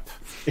his scrap.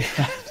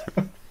 Yeah.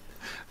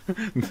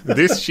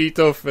 This sheet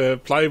of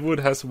plywood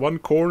has one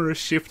corner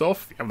shift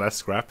off. Yeah, that's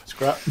scrap.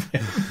 Scrap.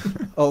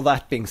 All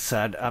that being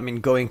said, I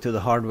mean, going to the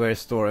hardware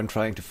store and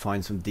trying to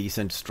find some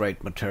decent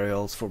straight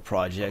materials for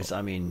projects,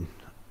 I mean,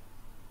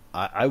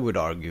 I would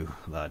argue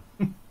that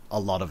a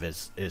lot of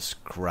it is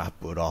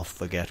scrapwood off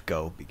the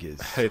get-go because...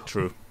 Hey,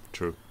 true.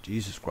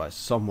 Jesus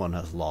Christ, someone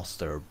has lost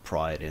their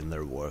pride in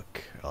their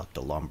work at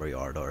the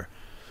lumberyard, or...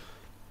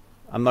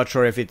 I'm not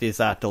sure if it is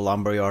at the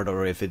lumberyard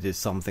or if it is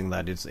something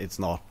that it's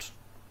not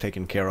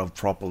taken care of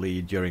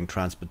properly during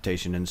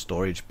transportation and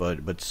storage,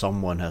 but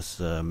someone has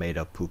made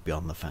a poopy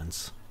on the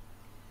fence.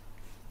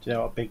 Do you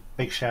know what?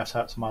 Big shout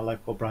out to my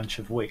local branch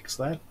of Wicks.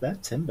 Their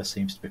timber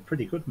seems to be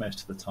pretty good most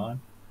of the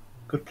time.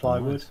 Good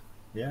plywood. Nice.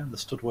 Yeah, the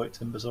studwork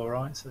timber's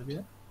alright, so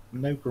yeah.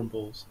 No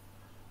grumbles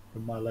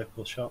from my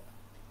local shop.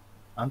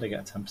 And I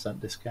get a 10%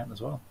 discount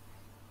as well.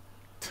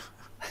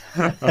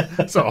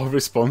 So are we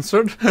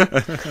sponsored?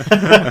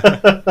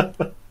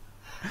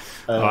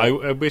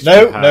 I wish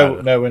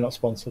no, we're not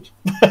sponsored.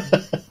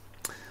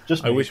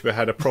 Just I wish we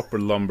had a proper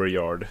lumber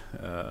yard.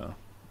 I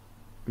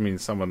mean,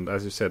 someone,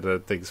 as you said,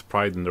 that takes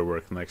pride in their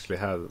work and actually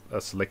have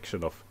a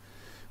selection of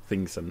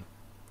things and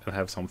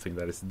have something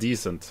that is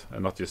decent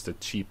and not just the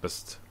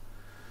cheapest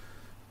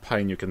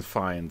pine you can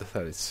find.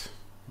 That is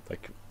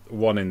like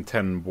 1 in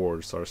 10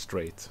 boards are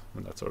straight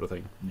and that sort of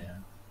thing. Yeah.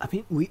 I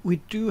mean,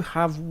 we do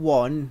have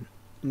one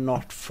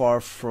not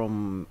far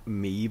from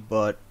me,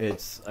 but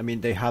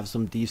they have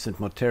some decent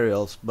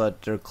materials,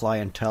 but their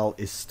clientele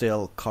is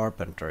still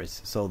carpenters,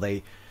 so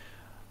they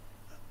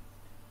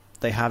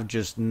have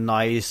just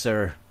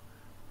nicer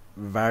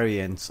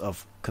variants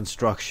of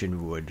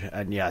construction wood,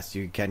 and yes,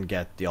 you can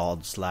get the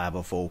odd slab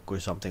of oak or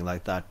something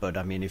like that, but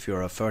I mean, if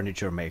you're a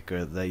furniture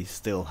maker, they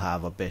still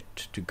have a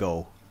bit to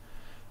go.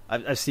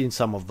 I've seen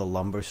some of the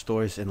lumber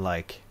stores in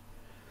like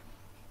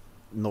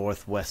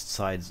northwest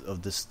sides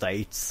of the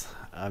states.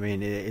 I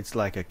mean, it's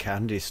like a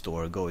candy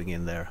store going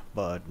in there,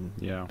 but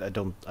yeah,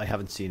 I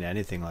haven't seen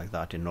anything like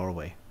that in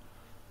Norway.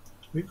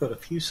 We've got a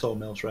few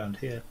sawmills around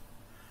here.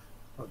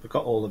 I've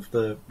got all of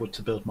the wood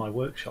to build my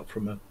workshop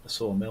from a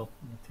sawmill.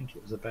 I think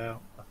it was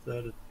about a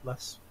third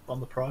less on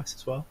the price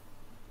as well.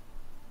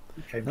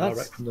 It came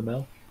direct from the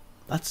mill.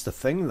 That's the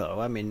thing,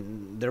 though. I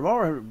mean, there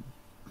are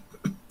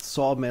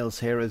sawmills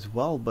here as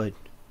well, but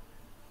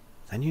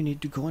then you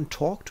need to go and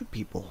talk to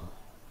people.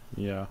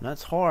 Yeah,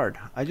 that's hard.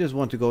 I just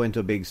want to go into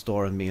a big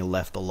store and be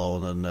left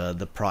alone, and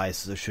the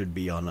price should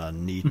be on a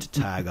neat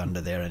tag under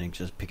there, and you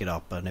just pick it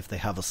up. And if they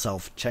have a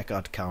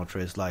self-checkout counter,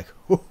 it's like,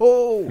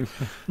 ho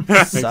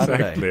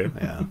exactly.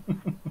 Yeah,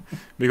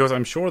 because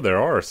I'm sure there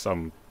are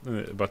some,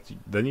 but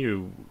then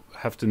you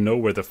have to know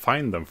where to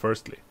find them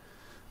firstly,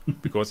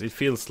 because it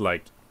feels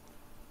like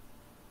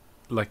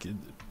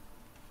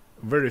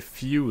very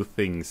few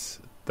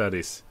things that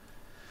is.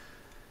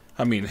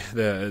 I mean,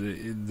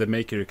 the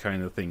maker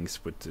kind of things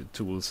with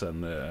tools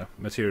and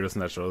materials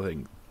and that sort of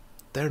thing,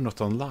 they're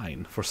not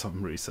online for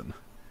some reason.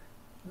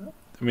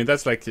 I mean,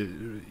 that's like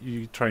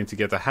you trying to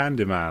get a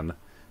handyman.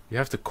 You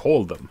have to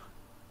call them.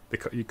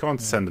 You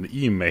can't send an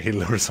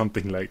email or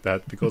something like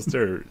that because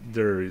they're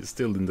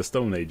still in the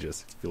Stone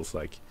Ages, it feels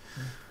like.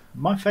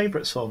 My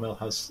favourite sawmill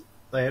has...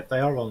 They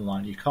are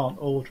online. You can't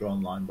order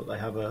online, but they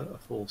have a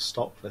full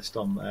stock list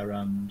on there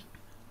and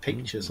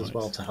pictures as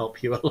well to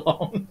help you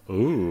along.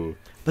 Ooh.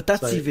 But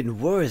that's even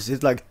worse.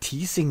 It's like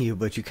teasing you,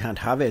 but you can't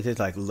have it. It's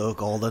like,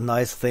 look, all the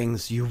nice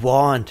things you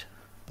want,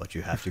 but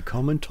you have to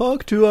come and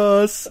talk to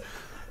us.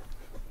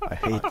 I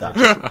hate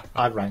that.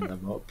 I rang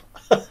them up.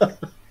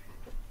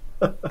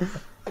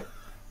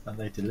 And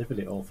they delivered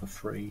it all for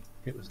free.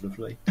 It was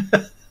lovely.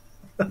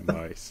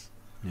 Nice.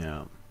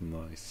 Yeah.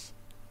 Nice.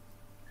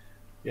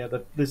 Yeah,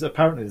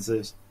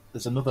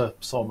 there's another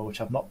sawmill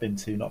which I've not been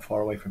to, not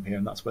far away from here,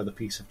 and that's where the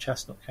piece of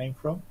chestnut came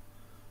from.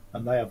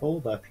 And they have all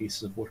their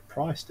pieces of wood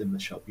priced in the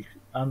shop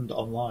and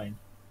online,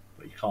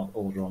 but you can't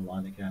order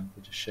online again.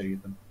 They just show you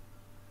them.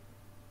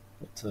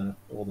 But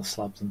all the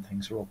slabs and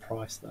things are all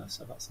priced there,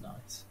 so that's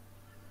nice.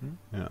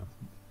 Yeah.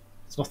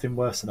 It's nothing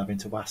worse than having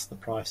to ask the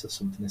price of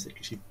something, is it?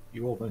 Because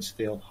you almost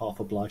feel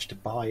half obliged to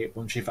buy it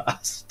once you've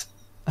asked.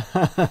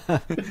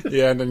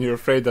 Yeah, and then you're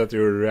afraid that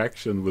your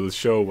reaction will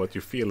show what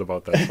you feel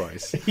about that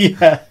price.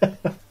 Yeah.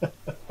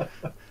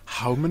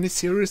 How many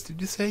zeros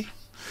did you say?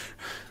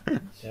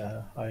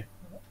 Yeah,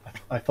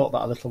 I thought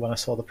that a little when I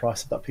saw the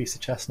price of that piece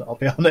of chestnut, I'll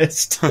be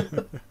honest.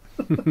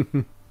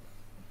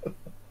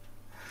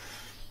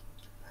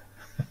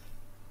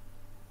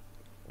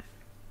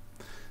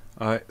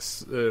 I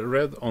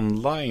read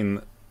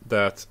online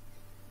that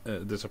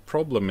there's a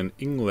problem in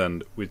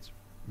England with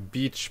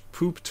beach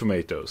poop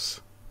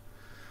tomatoes.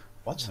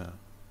 What?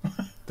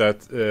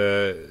 That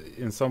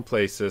in some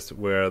places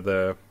where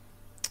the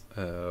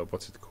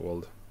what's it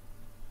called?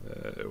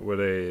 Where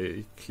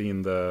they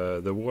clean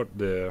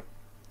clean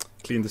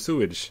the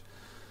sewage,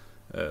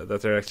 that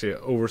they're actually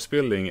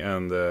overspilling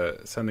and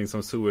sending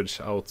some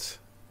sewage out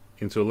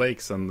into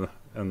lakes and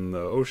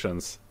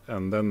oceans,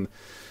 and then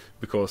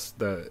because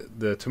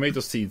the tomato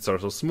seeds are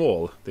so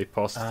small, they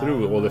pass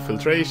through all the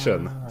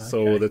filtration. Okay.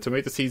 So the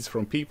tomato seeds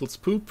from people's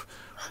poop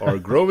are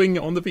growing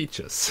on the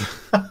beaches.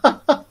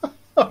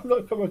 I've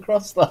not come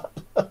across that.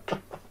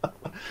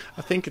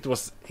 I think it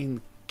was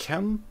in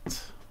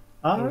Kent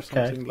or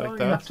Okay. something like You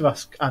that. have to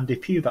ask Andy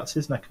Pugh. That's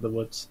his neck of the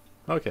woods.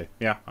 Okay,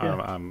 yeah,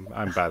 Yeah.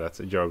 I'm bad at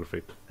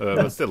geography,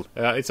 but still,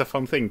 it's a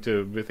fun thing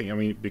to be thinking. I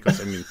mean,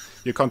 because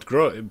you can't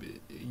grow,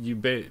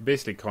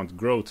 basically can't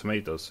grow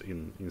tomatoes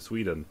in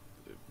Sweden,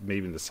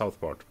 maybe in the south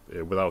part,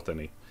 without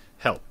any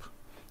help.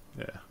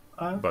 Yeah,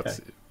 Okay.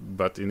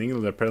 but in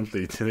England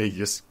apparently they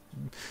just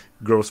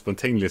grow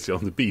spontaneously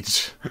on the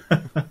beach.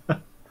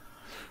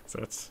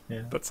 So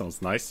that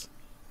sounds nice.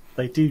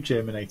 They do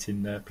germinate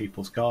in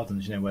people's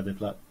gardens, where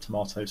they've let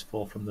tomatoes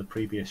fall from the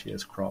previous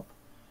year's crop.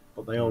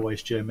 But they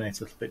always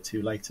germinate a little bit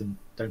too late and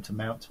don't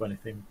amount to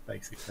anything,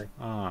 basically.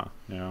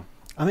 Yeah.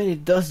 I mean,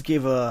 it does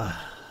give a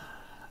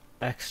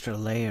extra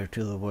layer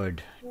to the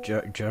word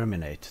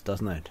germinate,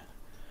 doesn't it?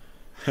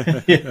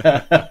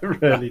 Yeah,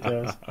 it really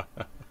does.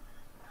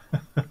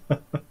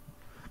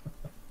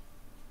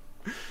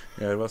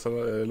 Yeah, there was a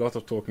lot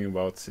of talking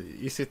about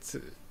is it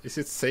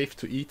safe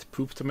to eat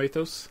poop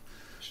tomatoes?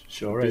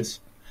 Sure is.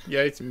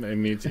 Yeah, it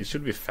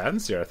should be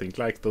fancier, I think,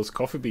 like those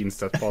coffee beans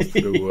that pass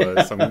through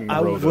some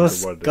I road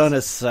was afterwards.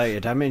 gonna say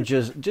it. I mean,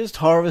 just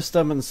harvest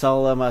them and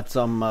sell them at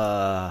some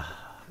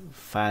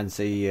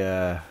fancy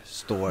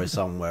store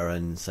somewhere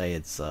and say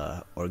it's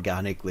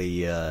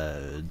organically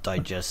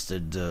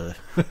digested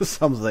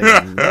something.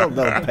 And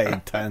they'll pay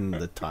 10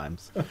 the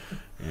times.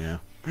 Yeah.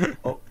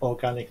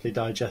 Organically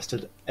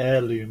digested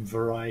heirloom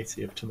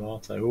variety of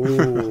tomato.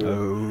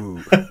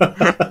 Ooh.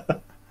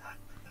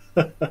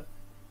 Oh.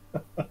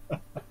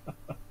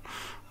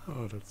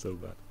 Oh, that's so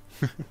bad.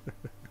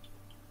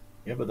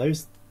 Yeah, but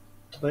those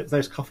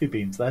coffee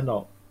beans, they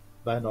don't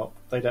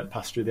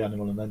pass through the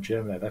animal and then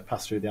germinate. They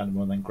pass through the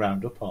animal and then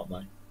ground up, aren't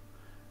they?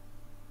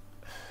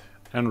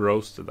 And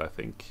roasted, I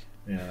think.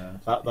 Yeah,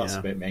 that's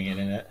a bit minging,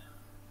 isn't it?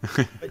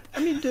 I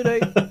mean, do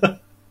they?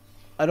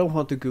 I don't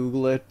want to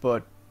Google it,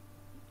 but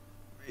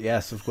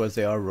yes, of course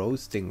they are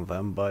roasting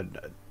them.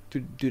 But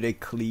do they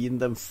clean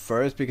them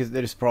first? Because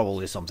there is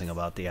probably something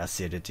about the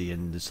acidity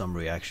and some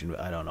reaction.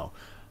 I don't know,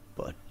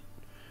 but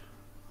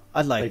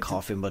I like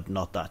coffee, but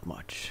not that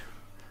much.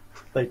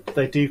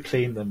 They do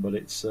clean them, but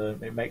it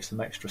makes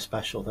them extra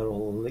special. They're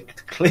all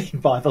licked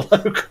clean by the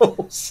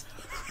locals.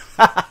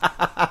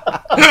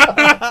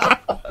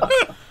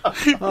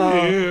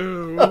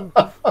 Ew.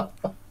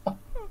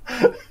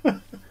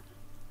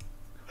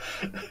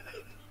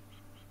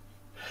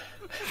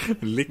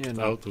 Licked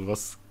out of a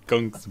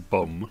skunk's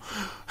bum.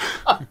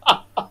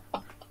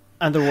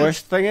 And the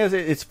worst thing is,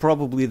 it's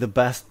probably the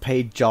best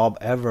paid job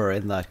ever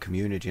in that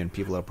community, and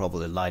people are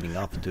probably lining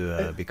up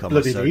to become a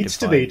certified. Bloody needs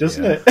to be,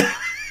 doesn't it?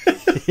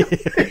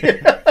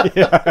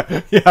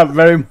 Yeah,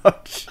 very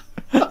much.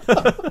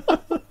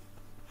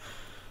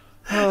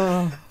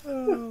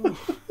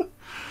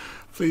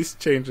 Please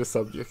change the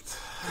subject.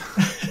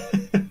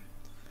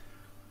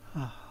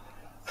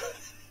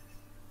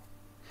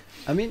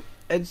 I mean,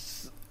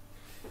 it's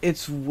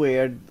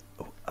weird.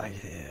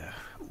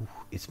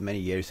 It's many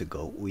years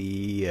ago.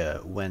 We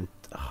went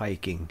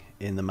hiking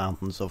in the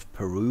mountains of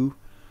Peru,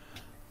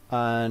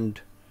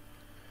 and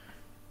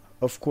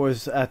of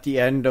course, at the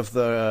end of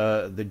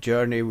the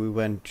journey, we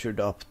ventured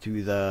up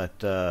to that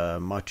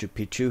Machu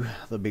Picchu,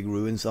 the big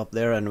ruins up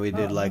there, and we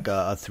did like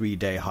a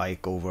 3-day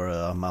hike over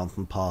a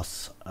mountain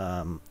pass,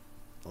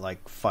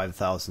 like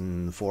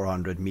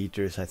 5,400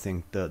 meters, I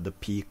think the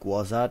peak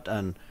was at.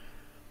 And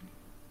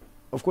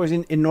of course,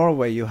 in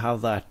Norway, you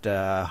have that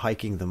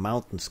hiking the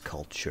mountains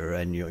culture,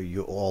 and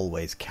you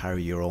always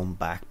carry your own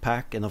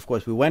backpack. And of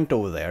course, we went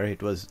over there.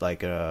 It was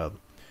like an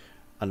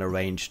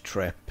arranged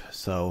trip,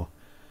 so.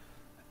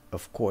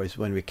 Of course,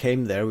 when we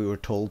came there, we were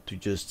told to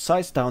just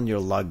size down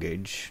your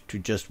luggage to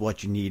just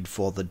what you need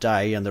for the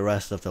day, and the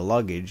rest of the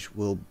luggage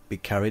will be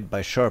carried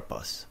by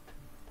Sherpas.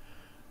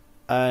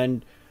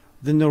 And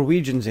the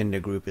Norwegians in the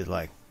group is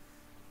like,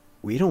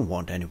 we don't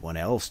want anyone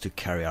else to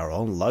carry our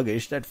own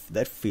luggage. That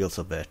feels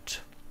a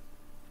bit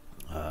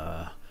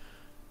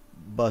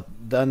but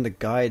then the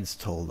guides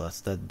told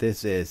us that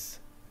it's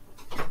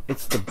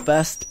the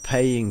best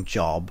paying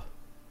job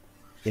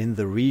in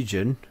the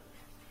region.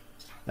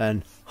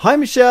 And hi,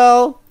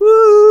 Michelle!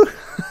 Woo!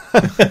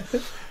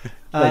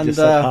 They just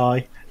said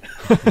hi.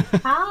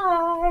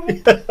 Hi.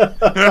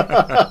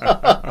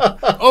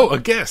 Oh, a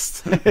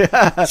guest.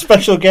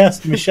 Special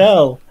guest,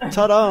 Michelle.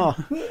 Ta-da!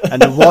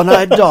 And a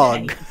one-eyed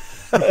dog.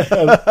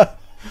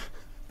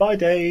 Bye,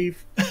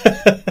 Dave.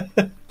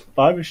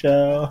 Bye,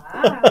 Michelle.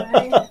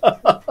 Hi.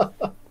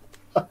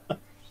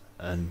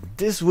 And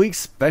this week's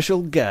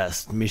special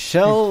guest,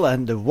 Michelle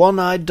and the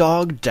one-eyed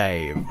dog,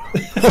 Dave.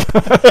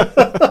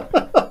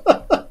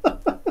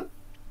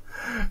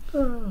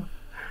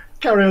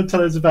 Carry on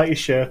telling us about your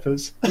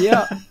Sherpas.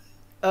 Yeah.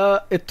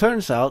 It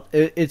turns out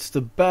it's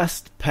the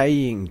best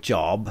paying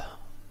job,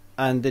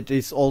 and it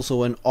is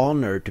also an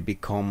honor to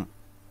become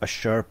a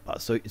Sherpa.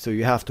 So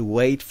you have to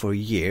wait for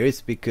years,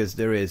 because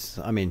there is,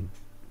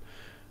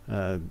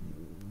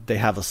 they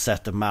have a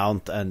set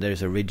amount and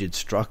there's a rigid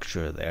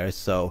structure there.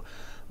 So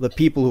the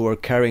people who were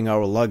carrying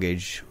our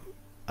luggage,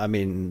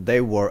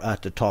 they were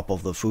at the top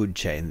of the food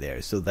chain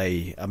there. So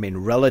they,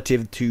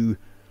 relative to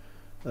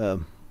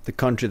the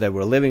country they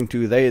were living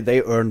to,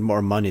 they earned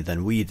more money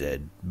than we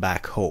did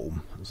back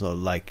home. So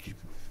like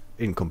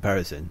in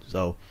comparison,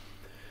 so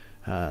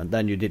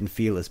then you didn't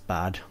feel as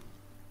bad.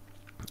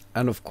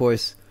 And of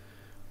course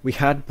we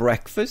had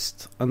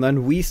breakfast, and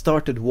then we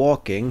started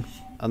walking,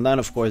 and then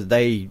of course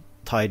they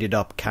tidied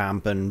up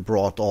camp and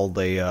brought all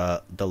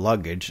the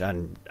luggage,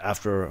 and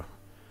after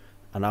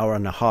an hour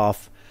and a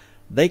half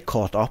they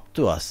caught up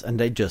to us and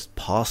they just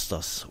passed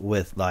us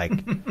with like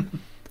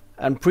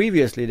and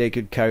previously they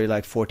could carry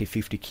like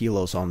 40-50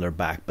 kilos on their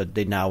back, but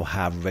they now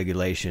have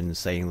regulations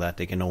saying that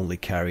they can only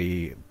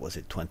carry, was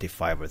it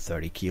 25 or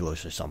 30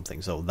 kilos or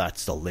something, so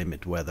that's the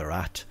limit where they're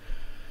at.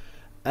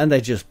 And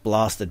they just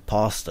blasted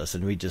past us,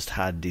 and we just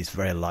had these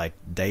very light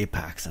day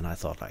packs, and I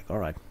thought like,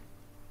 alright,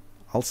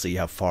 I'll see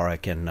how far I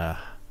can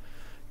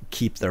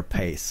keep their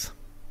pace.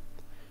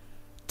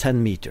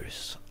 10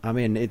 meters.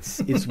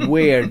 It's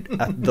weird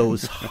at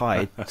those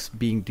heights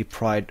being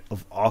deprived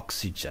of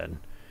oxygen.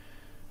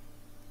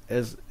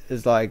 It's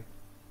like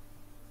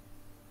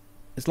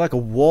a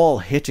wall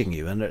hitting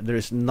you, and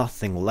there's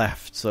nothing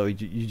left. So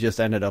you just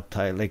ended up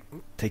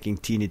taking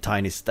teeny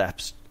tiny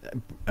steps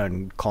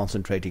and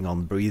concentrating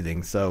on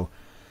breathing. So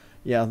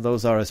yeah,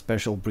 those are a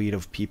special breed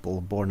of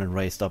people, born and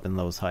raised up in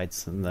those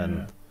heights. And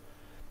then,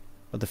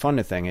 but the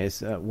funny thing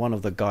is, one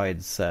of the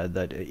guides said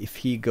that if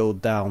he go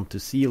down to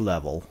sea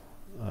level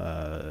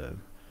a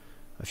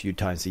few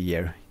times a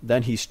year,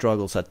 then he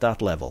struggles at that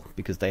level,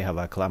 because they have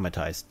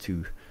acclimatized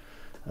to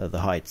the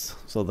heights,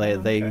 so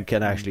they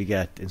can actually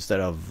get, instead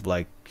of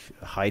like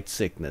height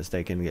sickness,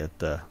 they can get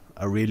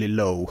a really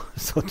low,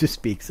 so to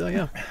speak. So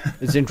yeah,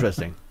 it's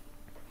interesting.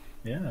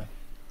 Yeah,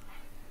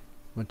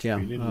 but yeah,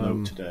 really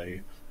low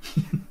today.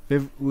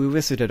 we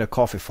visited a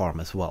coffee farm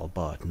as well,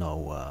 but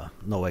no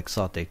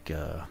exotic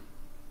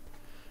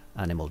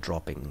animal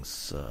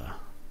droppings. I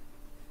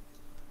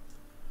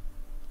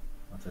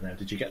don't know.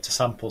 Did you get to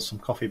sample some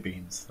coffee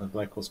beans? The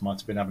locals might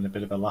have been having a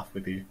bit of a laugh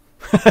with you.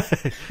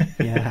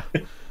 Yeah.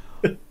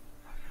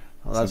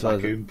 Well, that's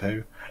like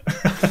poo.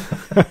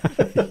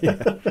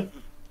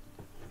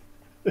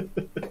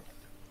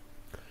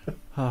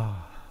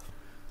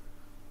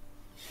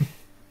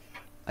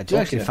 I do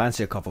actually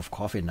fancy a cup of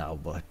coffee now,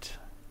 but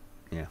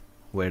yeah,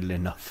 weirdly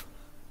enough,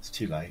 it's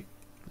too late.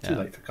 Too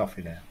late for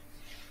coffee now.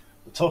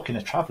 We're talking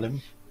of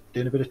travelling,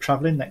 doing a bit of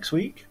travelling next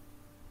week.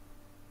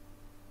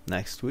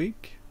 Next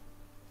week?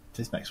 It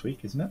is next week,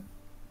 isn't it?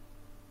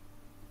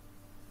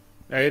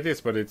 Yeah, it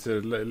is, but it's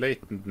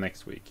late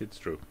next week. It's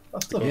true.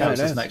 That still counts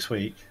as next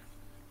week.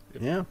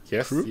 Yeah.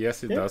 Yes, true.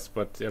 yes, it does.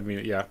 But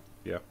yeah.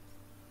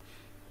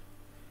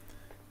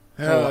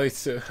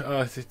 It's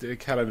the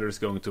calendar is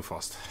going too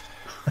fast.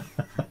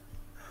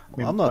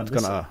 Well,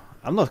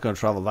 I'm not gonna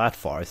travel that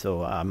far,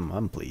 so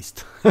I'm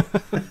pleased.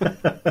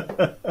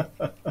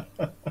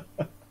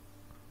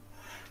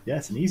 Yeah,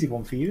 it's an easy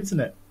one for you, isn't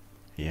it?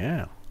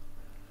 Yeah.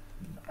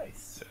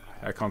 Nice.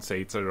 I can't say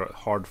it's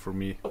hard for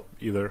me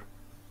either,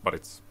 but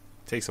it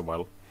takes a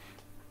while.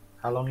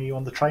 How long are you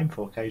on the train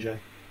for, KJ?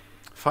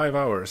 5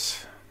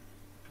 hours.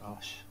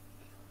 Gosh.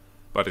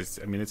 But it's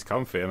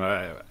comfy, and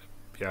I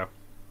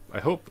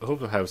hope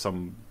to have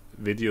some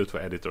video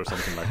to edit or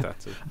something like that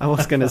too. I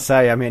was gonna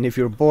say, if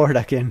you're bored,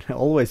 I can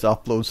always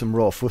upload some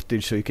raw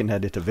footage so you can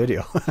edit a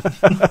video.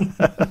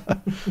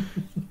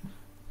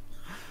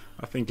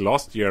 I think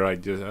last year I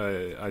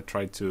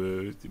tried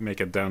to make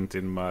a dent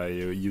in my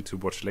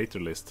YouTube Watch Later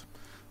list.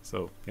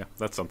 So yeah,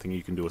 that's something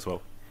you can do as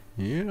well.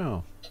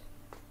 Yeah,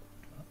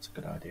 that's a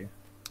good idea.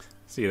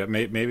 See that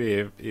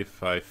maybe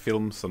if I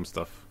film some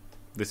stuff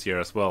this year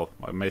as well,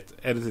 I might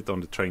edit it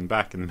on the train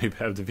back and maybe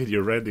have the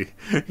video ready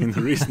in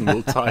a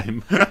reasonable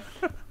time.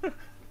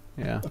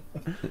 Yeah,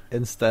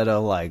 instead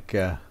of like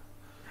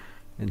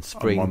in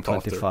spring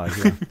 25.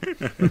 Yeah.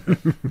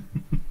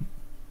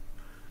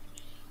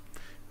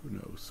 Who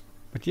knows?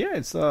 But yeah,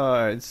 it's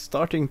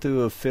starting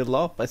to fill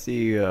up. I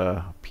see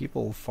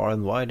people far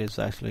and wide is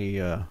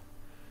actually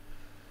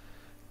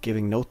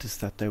giving notice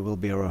that they will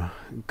be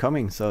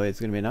coming, so it's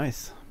going to be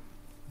nice.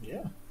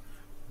 Yeah.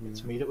 Get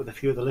to meet up with a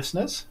few of the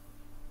listeners.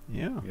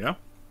 Yeah. Yeah. A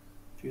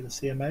few of the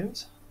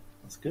CMOs.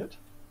 That's good.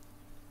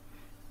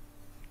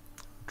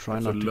 Try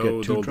To not to get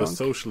load too all the drunk.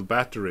 social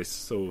batteries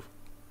so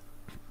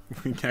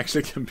we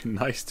actually can be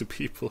nice to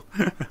people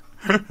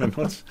and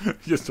not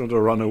just want to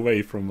run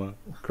away from a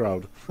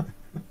crowd.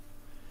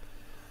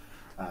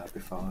 That'll be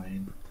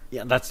fine.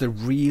 Yeah, that's a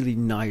really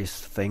nice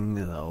thing,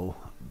 though,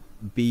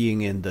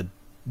 being in the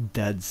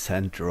dead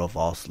center of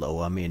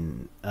Oslo. I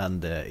mean,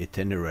 and the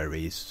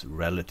itinerary is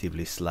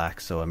relatively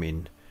slack, so I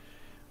mean,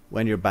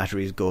 when your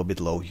batteries go a bit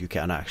low, you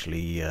can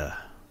actually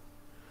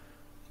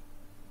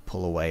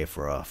pull away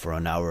for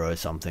an hour or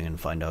something and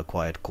find a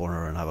quiet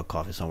corner and have a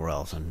coffee somewhere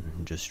else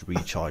and just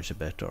recharge a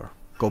bit, or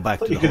go back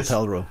to the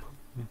hotel room.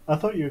 I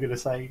thought you were going to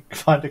say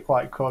find a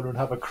quiet corner and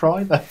have a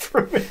cry there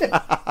for a minute.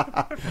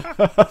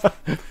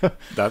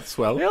 That's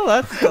well.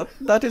 Yeah,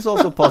 that is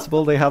also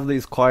possible. They have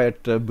these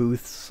quiet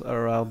booths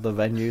around the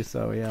venue,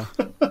 so yeah.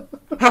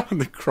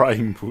 The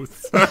crying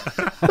booth.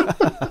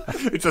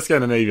 It's a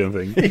Scandinavian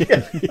thing.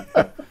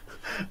 Yeah.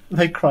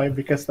 They cry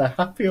because they're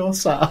happy or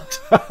sad.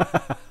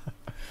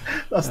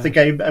 That's the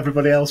game that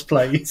everybody else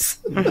plays.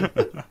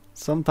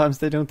 Sometimes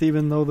they don't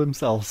even know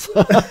themselves.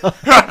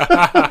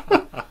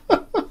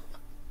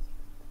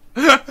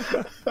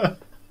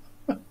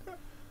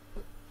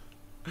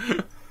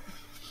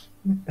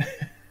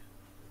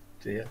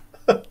 Dear.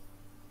 Yeah,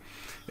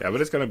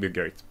 but it's gonna be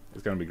great.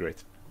 It's gonna be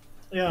great.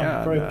 Yeah, Yeah,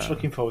 I'm very and, much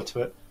looking forward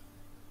to it.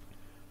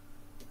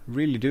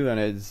 Really do, and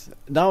it's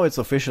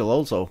official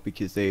also,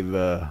 because they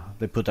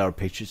put our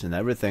pictures and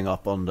everything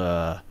up on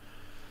the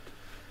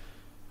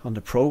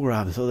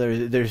program, so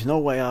there's no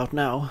way out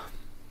now.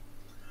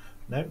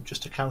 No,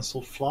 just a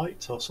cancelled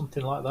flight or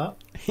something like that.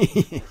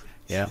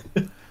 Yeah.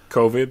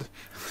 COVID.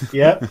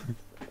 Yeah,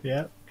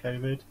 yeah,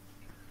 COVID.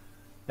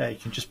 Yeah, you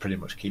can just pretty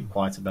much keep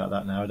quiet about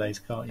that nowadays,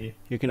 can't you?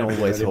 You can Nobody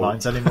always really hope.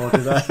 minds anymore, do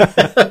they?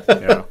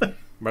 Yeah, but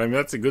I mean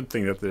that's a good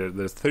thing that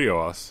there's three of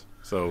us.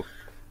 So,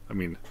 I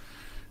mean,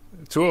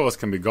 two of us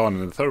can be gone,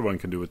 and the third one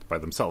can do it by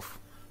themselves.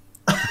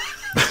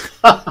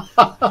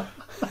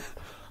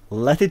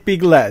 Let it be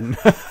Glenn.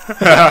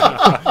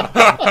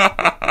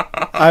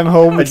 I'm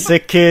home with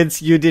sick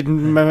kids. You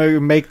didn't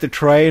make the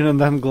train, and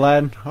then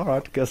Glenn. All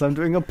right, guess I'm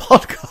doing a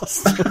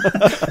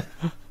podcast.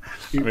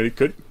 I mean, it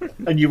could.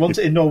 And you want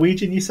it in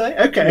Norwegian, you say?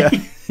 Okay.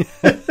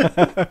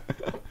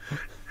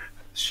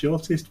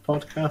 Shortest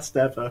podcast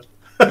ever.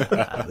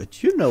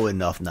 But you know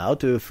enough now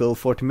to fill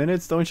 40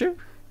 minutes, don't you?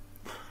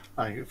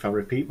 If I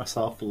repeat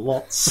myself,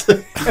 lots.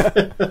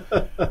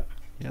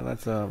 Yeah,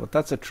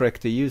 that's a trick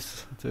to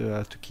use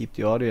to keep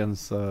the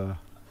audience.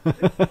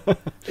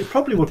 It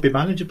probably would be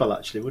manageable,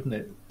 actually, wouldn't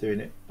it, doing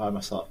it by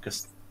myself?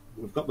 Because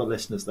we've got the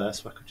listeners there,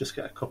 so I could just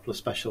get a couple of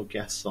special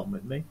guests on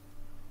with me.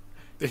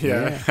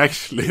 Yeah,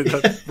 actually,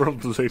 that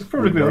probably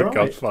would be work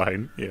alright. out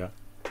fine. Yeah.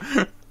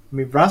 I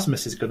mean,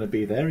 Rasmus is going to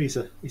be there. He's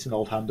an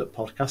old hand at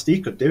podcast. He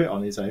could do it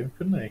on his own,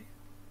 couldn't he?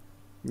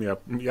 Yeah.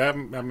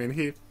 I mean,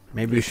 he.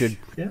 Maybe we should.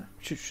 Yeah.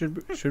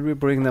 Should we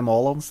bring them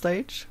all on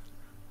stage?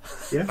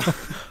 Yeah.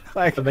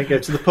 Like, And then go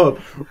to the pub.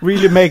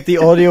 really make the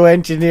audio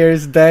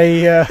engineer's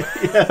day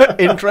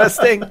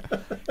interesting.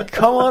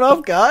 Come on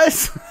up,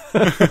 guys.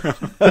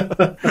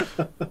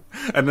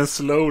 And then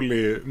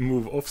slowly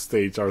move off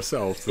stage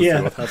ourselves to Yeah.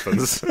 see what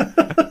happens.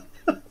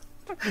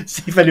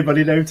 See if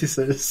anybody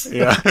notices.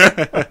 Yeah.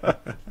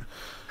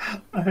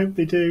 I hope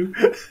they do.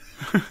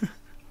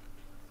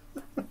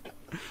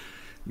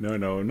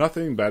 No,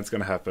 nothing bad's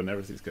gonna happen.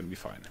 Everything's gonna be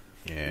fine.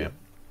 Yeah.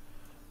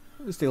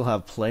 We still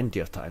have plenty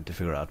of time to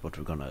figure out what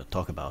we're gonna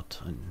talk about.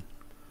 And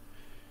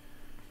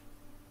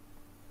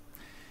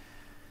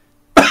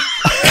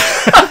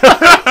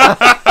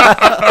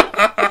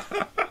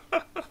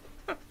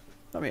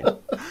I mean,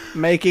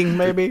 making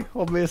maybe,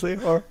 obviously,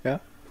 or yeah.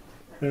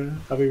 I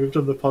mean, we've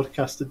done the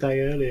podcast a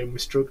day early and we're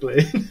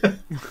struggling.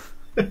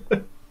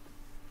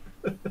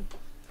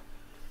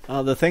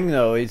 The thing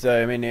though is,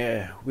 I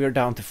mean, we're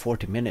down to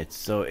 40 minutes,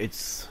 so it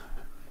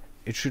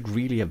should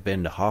really have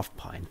been the half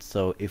pint.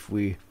 So if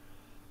we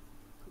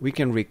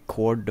can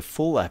record the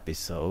full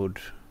episode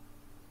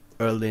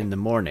early in the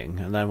morning,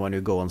 and then when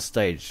you go on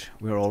stage,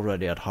 we're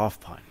already at half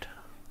pint.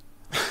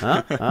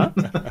 Huh?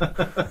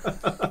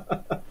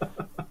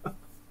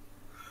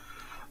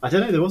 I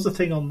don't know. There was a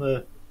thing on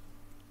the.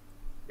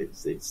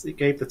 It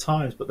gave the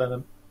times, but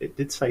then it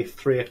did say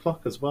 3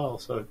 o'clock as well.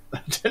 So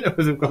I don't know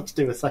whether we've got to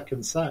do a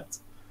second set.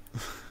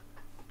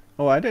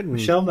 Oh, I didn't.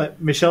 Michelle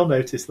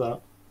noticed that.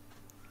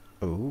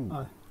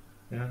 Oh,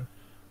 Yeah.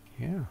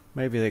 yeah.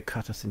 Maybe they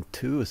cut us in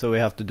two, so we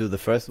have to do the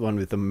first one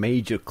with a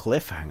major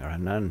cliffhanger,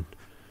 and then.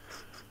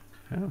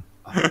 Yeah.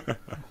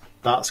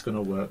 That's going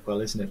to work well,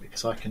 isn't it?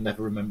 Because I can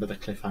never remember the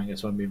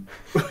cliffhangers when we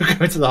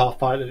go to the half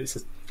pint and it's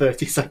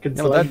 30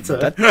 seconds later.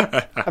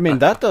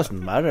 That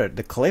doesn't matter.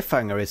 The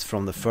cliffhanger is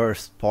from the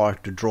first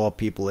part to draw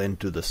people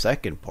into the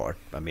second part.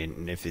 I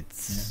mean, if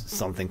it's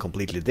something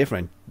completely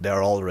different,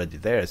 they're already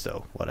there,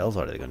 so what else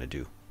are they going to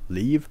do?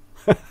 Leave?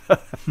 I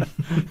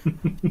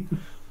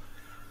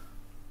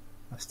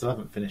still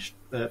haven't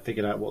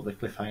figured out what the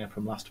cliffhanger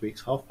from last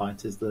week's half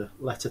pint is. The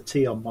letter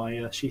T on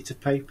my sheet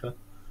of paper.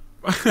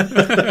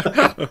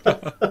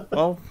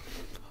 Well,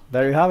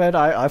 there you have it.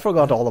 I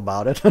forgot all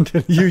about it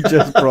until you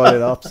just brought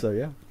it up, so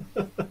yeah.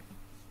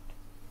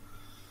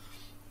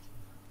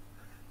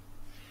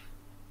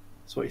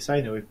 So what are you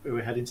saying? Are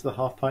we heading to the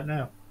half pint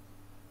now?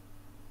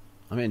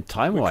 I mean,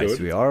 time-wise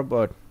we are,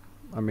 but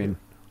I mean,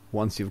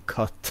 once you've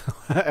cut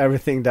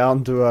everything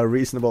down to a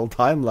reasonable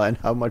timeline,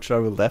 how much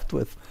are we left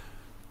with?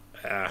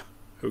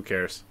 Who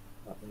cares?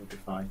 That will be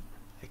fine.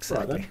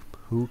 Exactly. Right,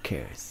 who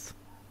cares?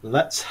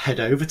 Let's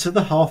head over to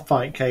the half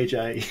pint,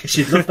 KJ.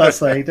 You'd love that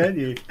saying, don't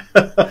you?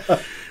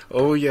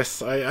 Oh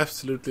yes, I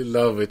absolutely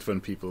love it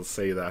when people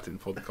say that in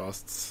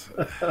podcasts.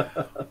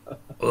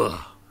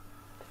 Ugh.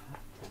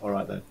 All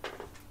right then.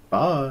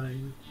 Bye.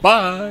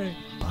 Bye.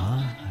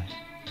 Bye.